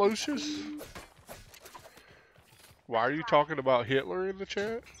 what, Lucius? Why are you talking about Hitler in the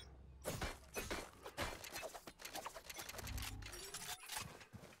chat?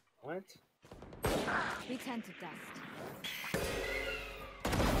 What? Return to dust.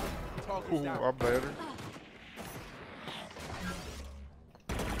 Ooh, I'm better.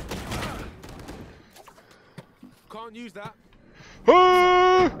 Can't use that.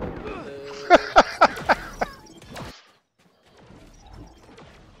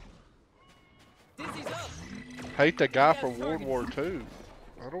 Hate the guy from World War II.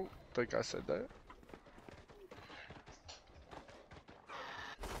 I don't think I said that.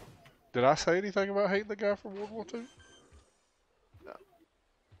 Did I say anything about hating the guy from World War II? No.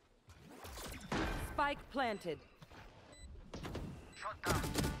 Spike planted.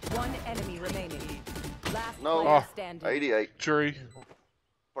 One enemy remaining. Last No. player standing. 88. Tree.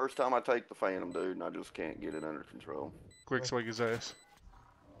 First time I take the Phantom, dude, and I just can't get it under control. Quick swing his ass.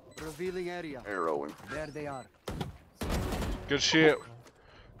 Revealing area. Arrow him. There they are. Good shit.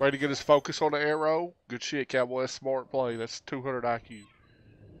 Way to get his focus on the arrow. Good shit, Cowboy. That's smart play. That's 200 IQ.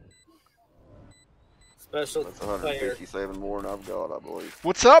 Special That's player. 157 more than I've got, I believe.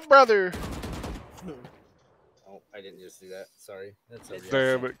 What's up, brother? Oh, I didn't just do that. Sorry. That's a reaction.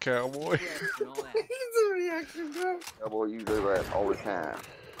 Damn it, Cowboy. It's a reaction, bro. Cowboy, you do that all the time.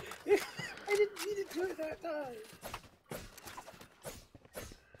 I didn't mean to do it that time.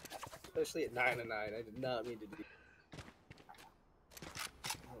 Especially at 9 and 9. I did not mean to do.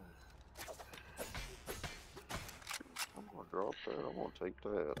 I'm gonna drop that. I'm gonna take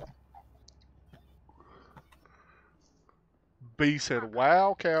that. B said,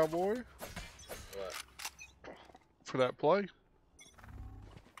 wow, Cowboy. What? For that play.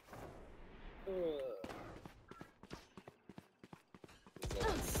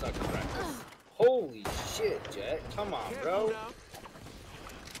 Suck practice. Holy shit, Jack. Come on, bro.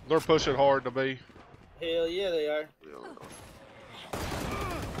 They're pushing hard to B. Hell yeah, they are.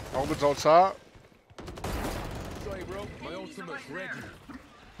 Omen's on side. way, bro. My ultimate's ready.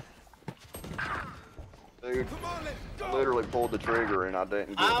 Dude, I literally pulled the trigger and I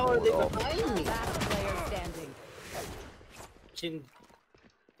didn't get How are it they off. behind me? Last player standing. Can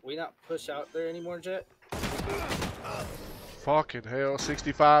we not push out there anymore, Jet? Fucking hell.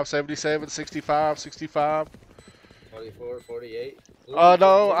 65, 77, 65, 65. 44, 48. No, I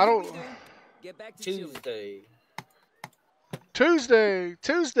don't. Get back to chilling.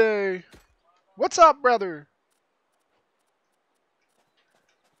 Tuesday. What's up, brother?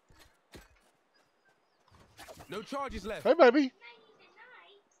 No charges left. Hey, baby.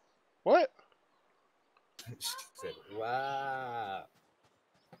 What? She said, wow.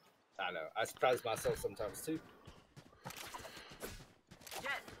 I know. I surprise myself sometimes too.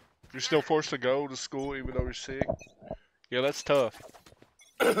 You're still forced to go to school even though you're sick? Yeah, that's tough.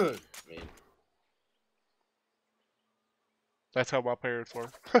 I mean, That's how my parents were.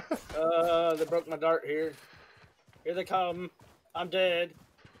 they broke my dart here. Here they come. I'm dead.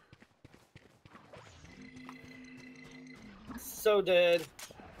 So dead.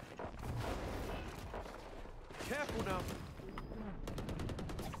 Careful now.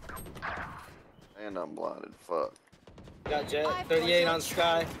 And I'm blinded. Fuck. Got Jet. 38 on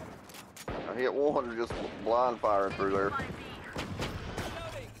Sky. I hit one just blind firing through there.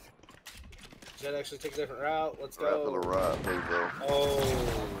 Jet actually took a different route. Let's go. Right to the right, there you go.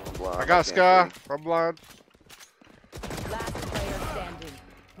 Oh. I'm blind. I got Sky. I'm blind. Last player standing.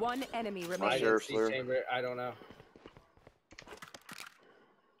 One enemy My remaining. chamber. I don't know.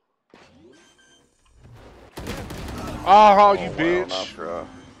 Oh, you wow, bitch. nice try.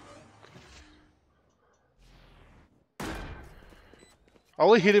 I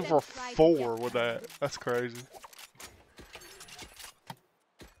only hit him for 4 with that. That's crazy.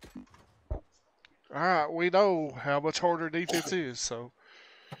 Alright, we know how much harder defense is, so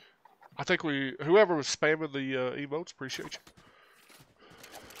I think whoever was spamming the emotes, appreciate you.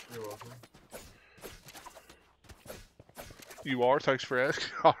 You're welcome. You are, thanks for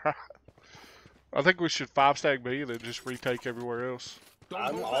asking. Alright. I think we should 5-stack B and then just retake everywhere else.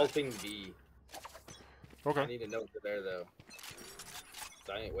 I'm ulting B. Okay. I need to know they're there though.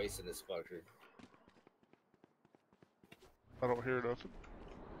 So I ain't wasting this fucker. I don't hear nothing.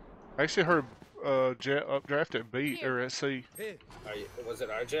 I actually heard Jet updraft at B or at C. Was it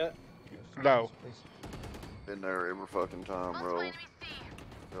our Jet? No. Been there every fucking time, bro.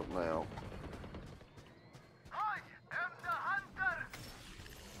 Up now.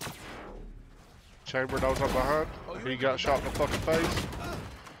 Chamber knows I'm behind. He got shot in the fucking face.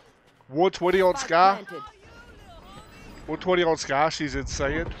 120 on Sky. 120 on Sky. She's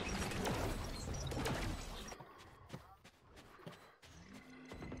insane.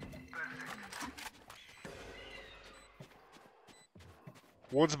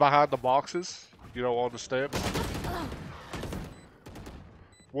 One's behind the boxes, you know, on the steps.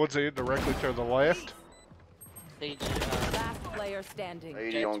 One's in directly to the left. Last player standing.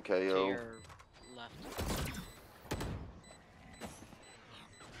 80 on KO.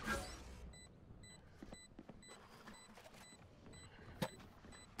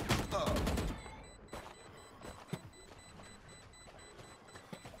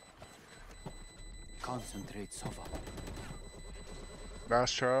 Concentrate, Sova.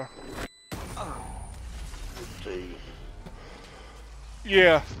 Nice try. T.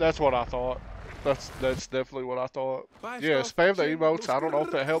 Yeah, that's what I thought. That's definitely what I thought. Yeah, spam the emotes. I don't know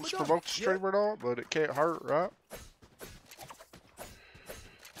if that helps promote the stream or not, but it can't hurt, right?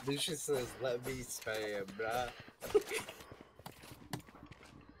 Lucius says, let me spam, bruh.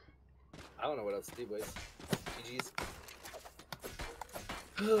 I don't know what else to do, boys. GG's.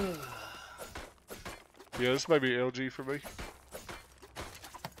 Yeah, this may be LG for me.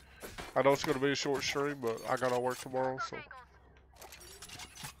 I know it's going to be a short stream, but I got to work tomorrow, so.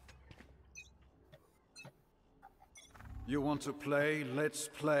 You want to play? Let's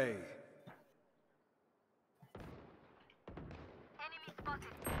play. Enemy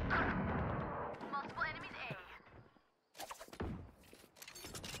spotted. Multiple enemies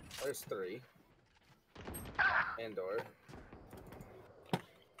A. There's 3. Andor.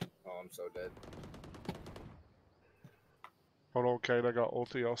 Oh, I'm so dead. Hold on, Kate. I got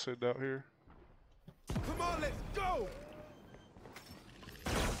ulti. I'll send out here. Come on, let's go!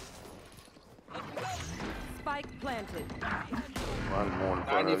 Spike planted.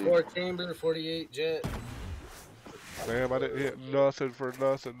 94 chamber, 48 Jet. Damn, I didn't hit nothing for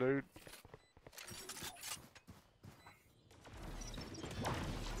nothing, dude.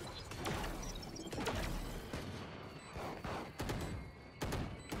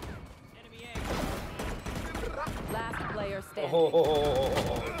 Last player standing. Oh,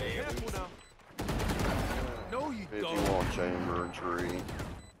 Careful now. No, you chamber and tree.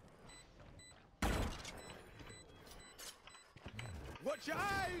 Watch your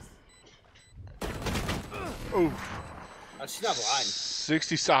eyes! Oof. She's not blind.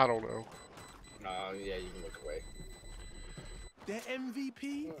 60, I don't know. No, yeah, you can look away. The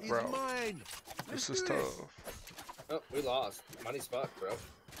MVP is Bro, mine. This Let's is do tough. Oh, we lost. Money's fucked, bro.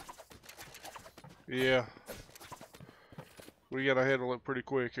 Yeah. We gotta handle it pretty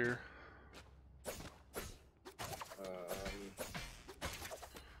quick here.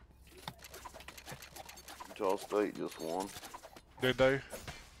 Utah State just won. Did they?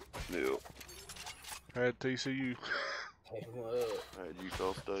 Yeah. Had TCU. Hey, whoa. Had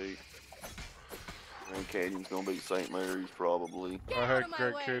Utah State. Grand Canyon's gonna beat St. Mary's probably. I had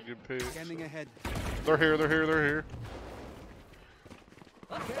Grand Canyon picks. Scanning ahead. They're here, they're here, they're here.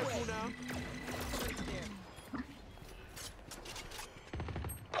 Careful now.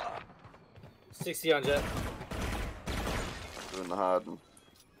 60 on Jet. Doing the hiding.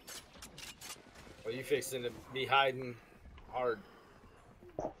 Well, you fixing to be hiding hard.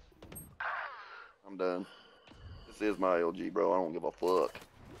 I'm done. This is my LG, bro. I don't give a fuck.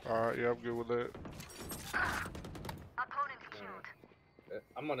 Alright, yeah, I'm good with that.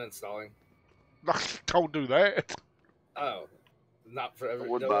 I'm uninstalling. Don't do that. Oh, not for I every.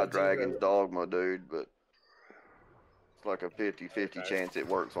 would no buy LG Dragon's forever. Dogma, dude, but it's like a 50-50 chance it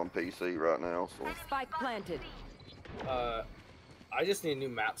works on PC right now. So Spike planted. I just need a new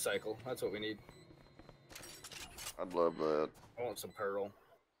map cycle. That's what we need. I'd love that. I want some Pearl.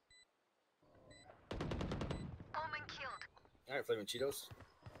 Alright, Flaming Cheetos.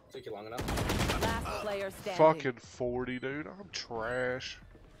 Took you long enough. Last player standing. Fucking 40, dude. I'm trash.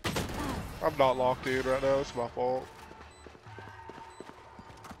 I'm not locked in right now. It's my fault.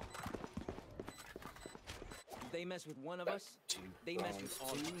 They mess with one of us, they mess with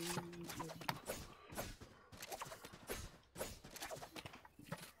all of us.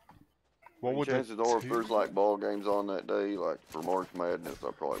 What would chances are if there's like ball games on that day, like for March Madness,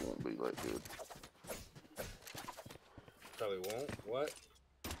 I probably won't be that good. Probably won't. What?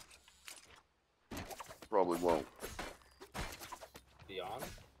 Probably won't. Beyond?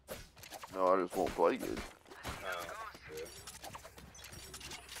 No, I just won't play good. Oh, yeah.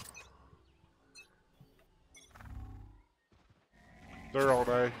 They're all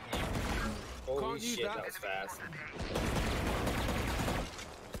day. Holy shit, that was fast.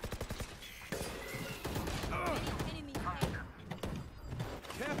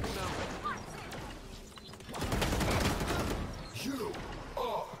 You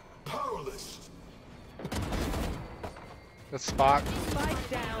are powerless. That's Spike. Spike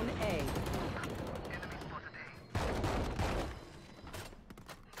down A.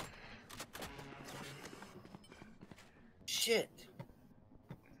 Shit.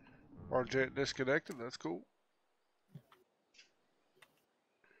 Our jet disconnected. That's cool.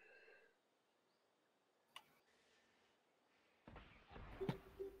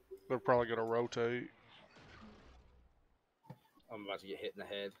 They're probably gonna rotate. I'm about to get hit in the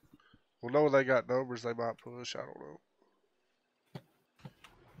head. Well, no, they got numbers. They might push. I don't know.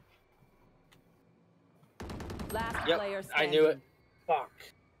 Last Yep, player I standing. knew it. Fuck.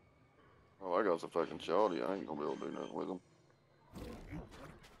 Oh, I got a fucking shotty. I ain't gonna be able to do nothing with them.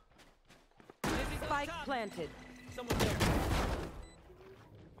 Spike planted.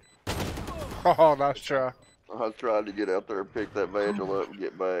 Oh, nice try. I tried to get out there and pick that Vandal up and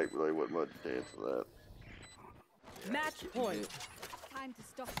get back, but there wasn't much chance of that. Match point. Time to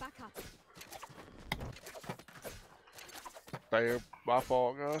stock back up. Damn, my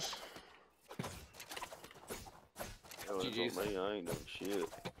fault, guys. Hell, that's on me. I ain't doing shit.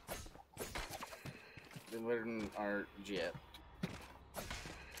 Delivering our jet.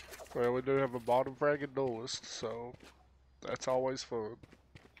 Well, we do have a bottom fragging duelist, so that's always fun.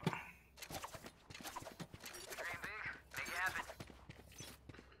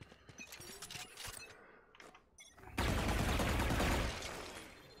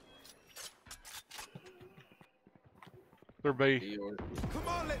 They're B. Come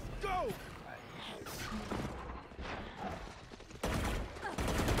on, let's go!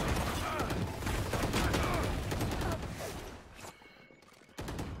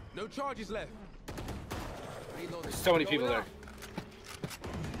 No charges left. There's so many people there.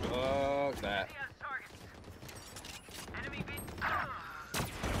 Fuck that.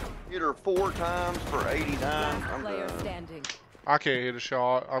 Hit her 4 times for 89. I'm Player done. standing. I can't hit a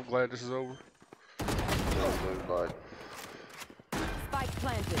shot. I'm glad this is over. Dude, like, Spike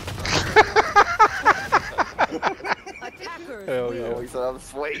planted. Attackers. Hell yeah. at least I'm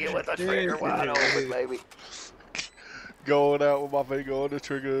swinging with the trigger wide open, baby. Going out with my finger on the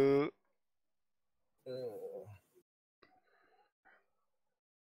trigger.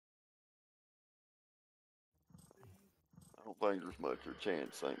 I don't think there's much of a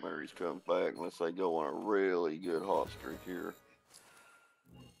chance St. Mary's comes back unless they go on a really good hot streak here.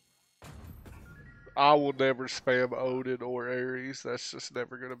 I will never spam Odin or Ares. That's just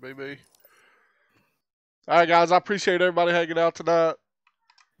never going to be me. All right, guys. I appreciate everybody hanging out tonight.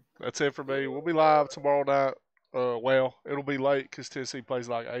 That's it for me. We'll be live tomorrow night. Well, it'll be late because Tennessee plays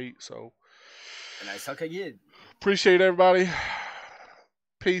like 8. So, And I suck again. Appreciate everybody.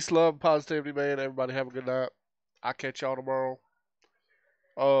 Peace, love, positivity, man. Everybody have a good night. I'll catch y'all tomorrow.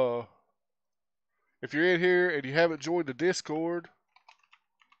 If you're in here and you haven't joined the Discord,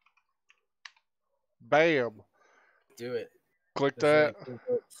 bam. Do it. Click that.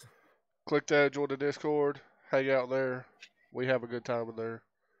 Click that, join the Discord. Hang out there. We have a good time in there.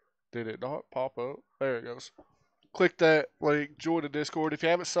 Did it not pop up? There it goes. Click that link, join the Discord. If you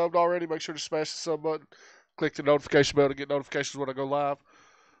haven't subbed already, make sure to smash the sub button. Click the notification bell to get notifications when I go live.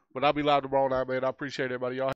 But I'll be live tomorrow night, man. I appreciate everybody. Y'all